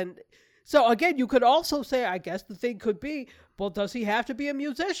things. And so again, you could also say, I guess the thing could be, well, does he have to be a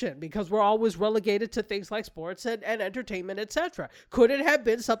musician? Because we're always relegated to things like sports and entertainment, etc. Could it have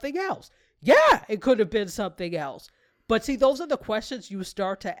been something else? Yeah, it could have been something else. But see, those are the questions you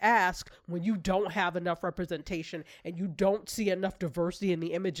start to ask when you don't have enough representation and you don't see enough diversity in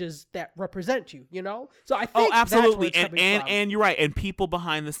the images that represent you, So I think absolutely. That's where it's and you're right. And people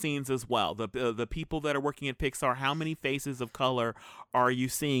behind the scenes as well. The people that are working at Pixar, how many faces of color are you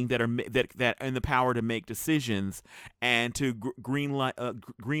seeing that are that in the power to make decisions and to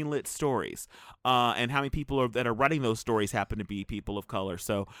greenlit stories? And how many people that are writing those stories happen to be people of color?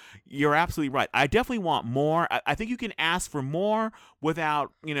 So you're absolutely right. I definitely want more. I think you can ask for more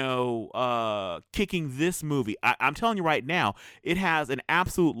without kicking this movie. I'm telling you right now, it has an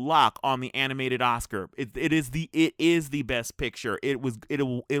absolute lock on the animated Oscar. It is the best picture. It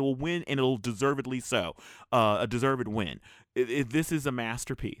will win, and it'll deservedly so. A deserved win. This is a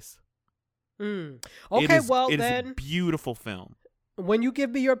masterpiece. Okay, it is a beautiful film. When you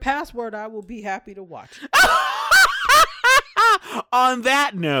give me your password, I will be happy to watch it. On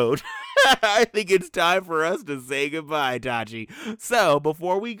that note, I think it's time for us to say goodbye, Tachi. So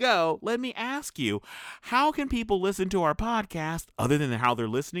before we go, let me ask you, how can people listen to our podcast other than how they're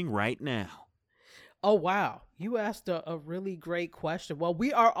listening right now? Oh, wow. You asked a really great question. Well,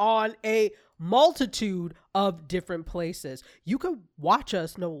 we are on a multitude of different places. You can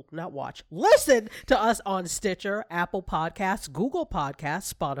listen to us on Stitcher, Apple Podcasts, Google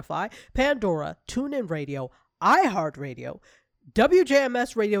Podcasts, Spotify, Pandora, TuneIn Radio, iHeartRadio,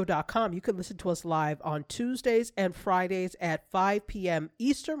 WJMSradio.com. You can listen to us live on Tuesdays and Fridays at 5 p.m.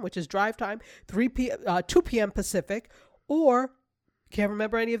 Eastern, which is drive time, 2 p.m. Pacific, or can't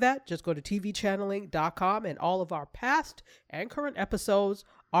remember any of that? Just go to tvchanneling.com, and all of our past and current episodes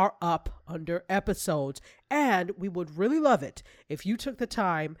are up under episodes. And we would really love it if you took the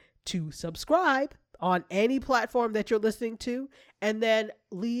time to subscribe on any platform that you're listening to, and then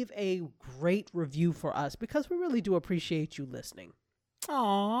leave a great review for us, because we really do appreciate you listening.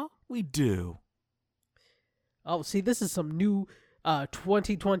 Aw, we do. Oh, see, this is some new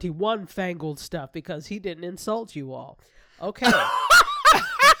 2021 fangled stuff, because he didn't insult you all. Okay.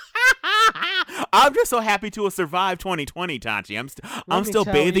 I'm just so happy to have survived 2020, Tachi. I'm still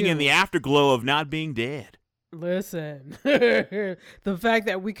bathing in the afterglow of not being dead. Listen, the fact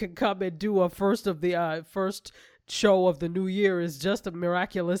that we can come and do a first show of the new year is just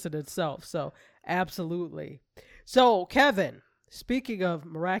miraculous in itself. So, absolutely. So, Kevin, speaking of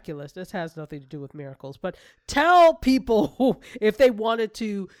miraculous, this has nothing to do with miracles, but tell people if they wanted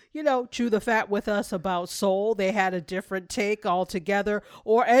to, chew the fat with us about Soul, they had a different take altogether,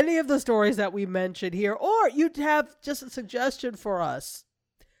 or any of the stories that we mentioned here, or you'd have just a suggestion for us.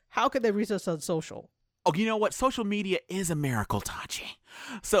 How can they reach us on social? Oh, you know what? Social media is a miracle, Tachi.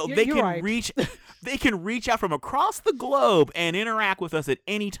 So they can reach out from across the globe and interact with us at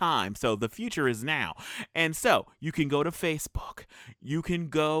any time. So the future is now. And so you can go to Facebook. You can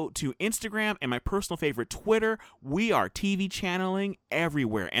go to Instagram and my personal favorite, Twitter. We are TV channeling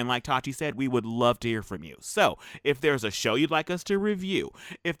everywhere. And like Tachi said, we would love to hear from you. So if there's a show you'd like us to review,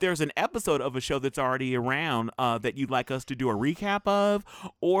 if there's an episode of a show that's already around that you'd like us to do a recap of,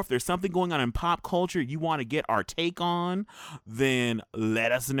 or if there's something going on in pop culture you want to get our take on, then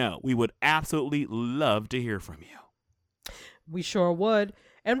let us know. We would absolutely love to hear from you. We sure would.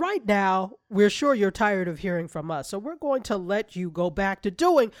 And right now, we're sure you're tired of hearing from us. So we're going to let you go back to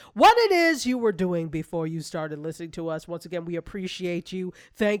doing what it is you were doing before you started listening to us. Once again, we appreciate you.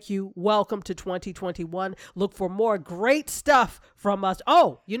 Thank you. Welcome to 2021. Look for more great stuff from us.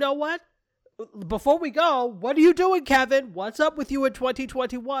 Oh, you know what? Before we go, what are you doing, Kevin? What's up with you in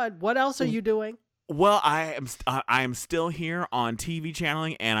 2021? What else are you doing? Well, I am still here on TV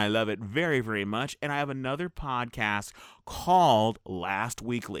channeling, and I love it very, very much. And I have another podcast called Last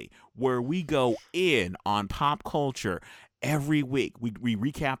Weekly, where we go in on pop culture every week. We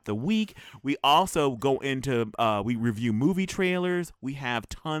recap the week. We also go into we review movie trailers. We have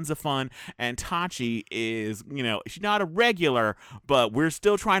tons of fun. And Tachi is, she's not a regular, but we're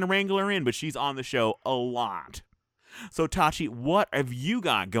still trying to wrangle her in. But she's on the show a lot. So, Tachi, what have you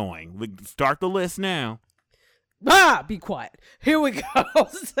got going? We start the list now. Be quiet. Here we go.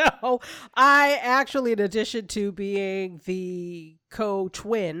 So, I actually, in addition to being the co-TV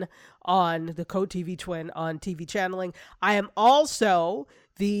twin on TV channeling, I am also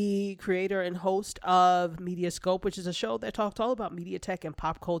the creator and host of Mediascope, which is a show that talks all about media tech and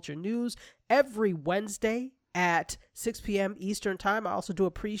pop culture news every Wednesday at 6 p.m. Eastern time. I also do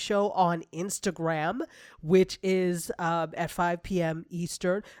a pre-show on Instagram, which is at 5 p.m.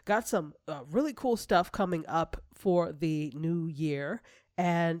 Eastern. Got some really cool stuff coming up for the new year.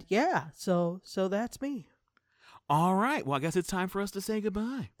 And yeah, so that's me. All right. Well, I guess it's time for us to say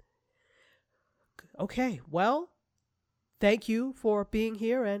goodbye. Okay. Well, thank you for being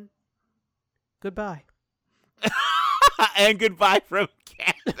here, and goodbye. And goodbye from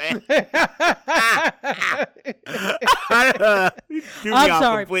Kevin. I'm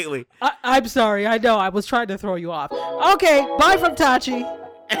sorry. Completely. I'm sorry. I know. I was trying to throw you off. Okay. Bye from Tachi.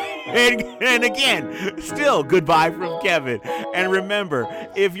 And again, still goodbye from Kevin. And remember,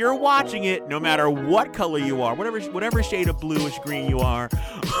 if you're watching it, no matter what color you are, whatever shade of bluish green you are,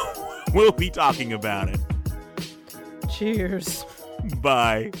 we'll be talking about it. Cheers.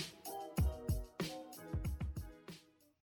 Bye.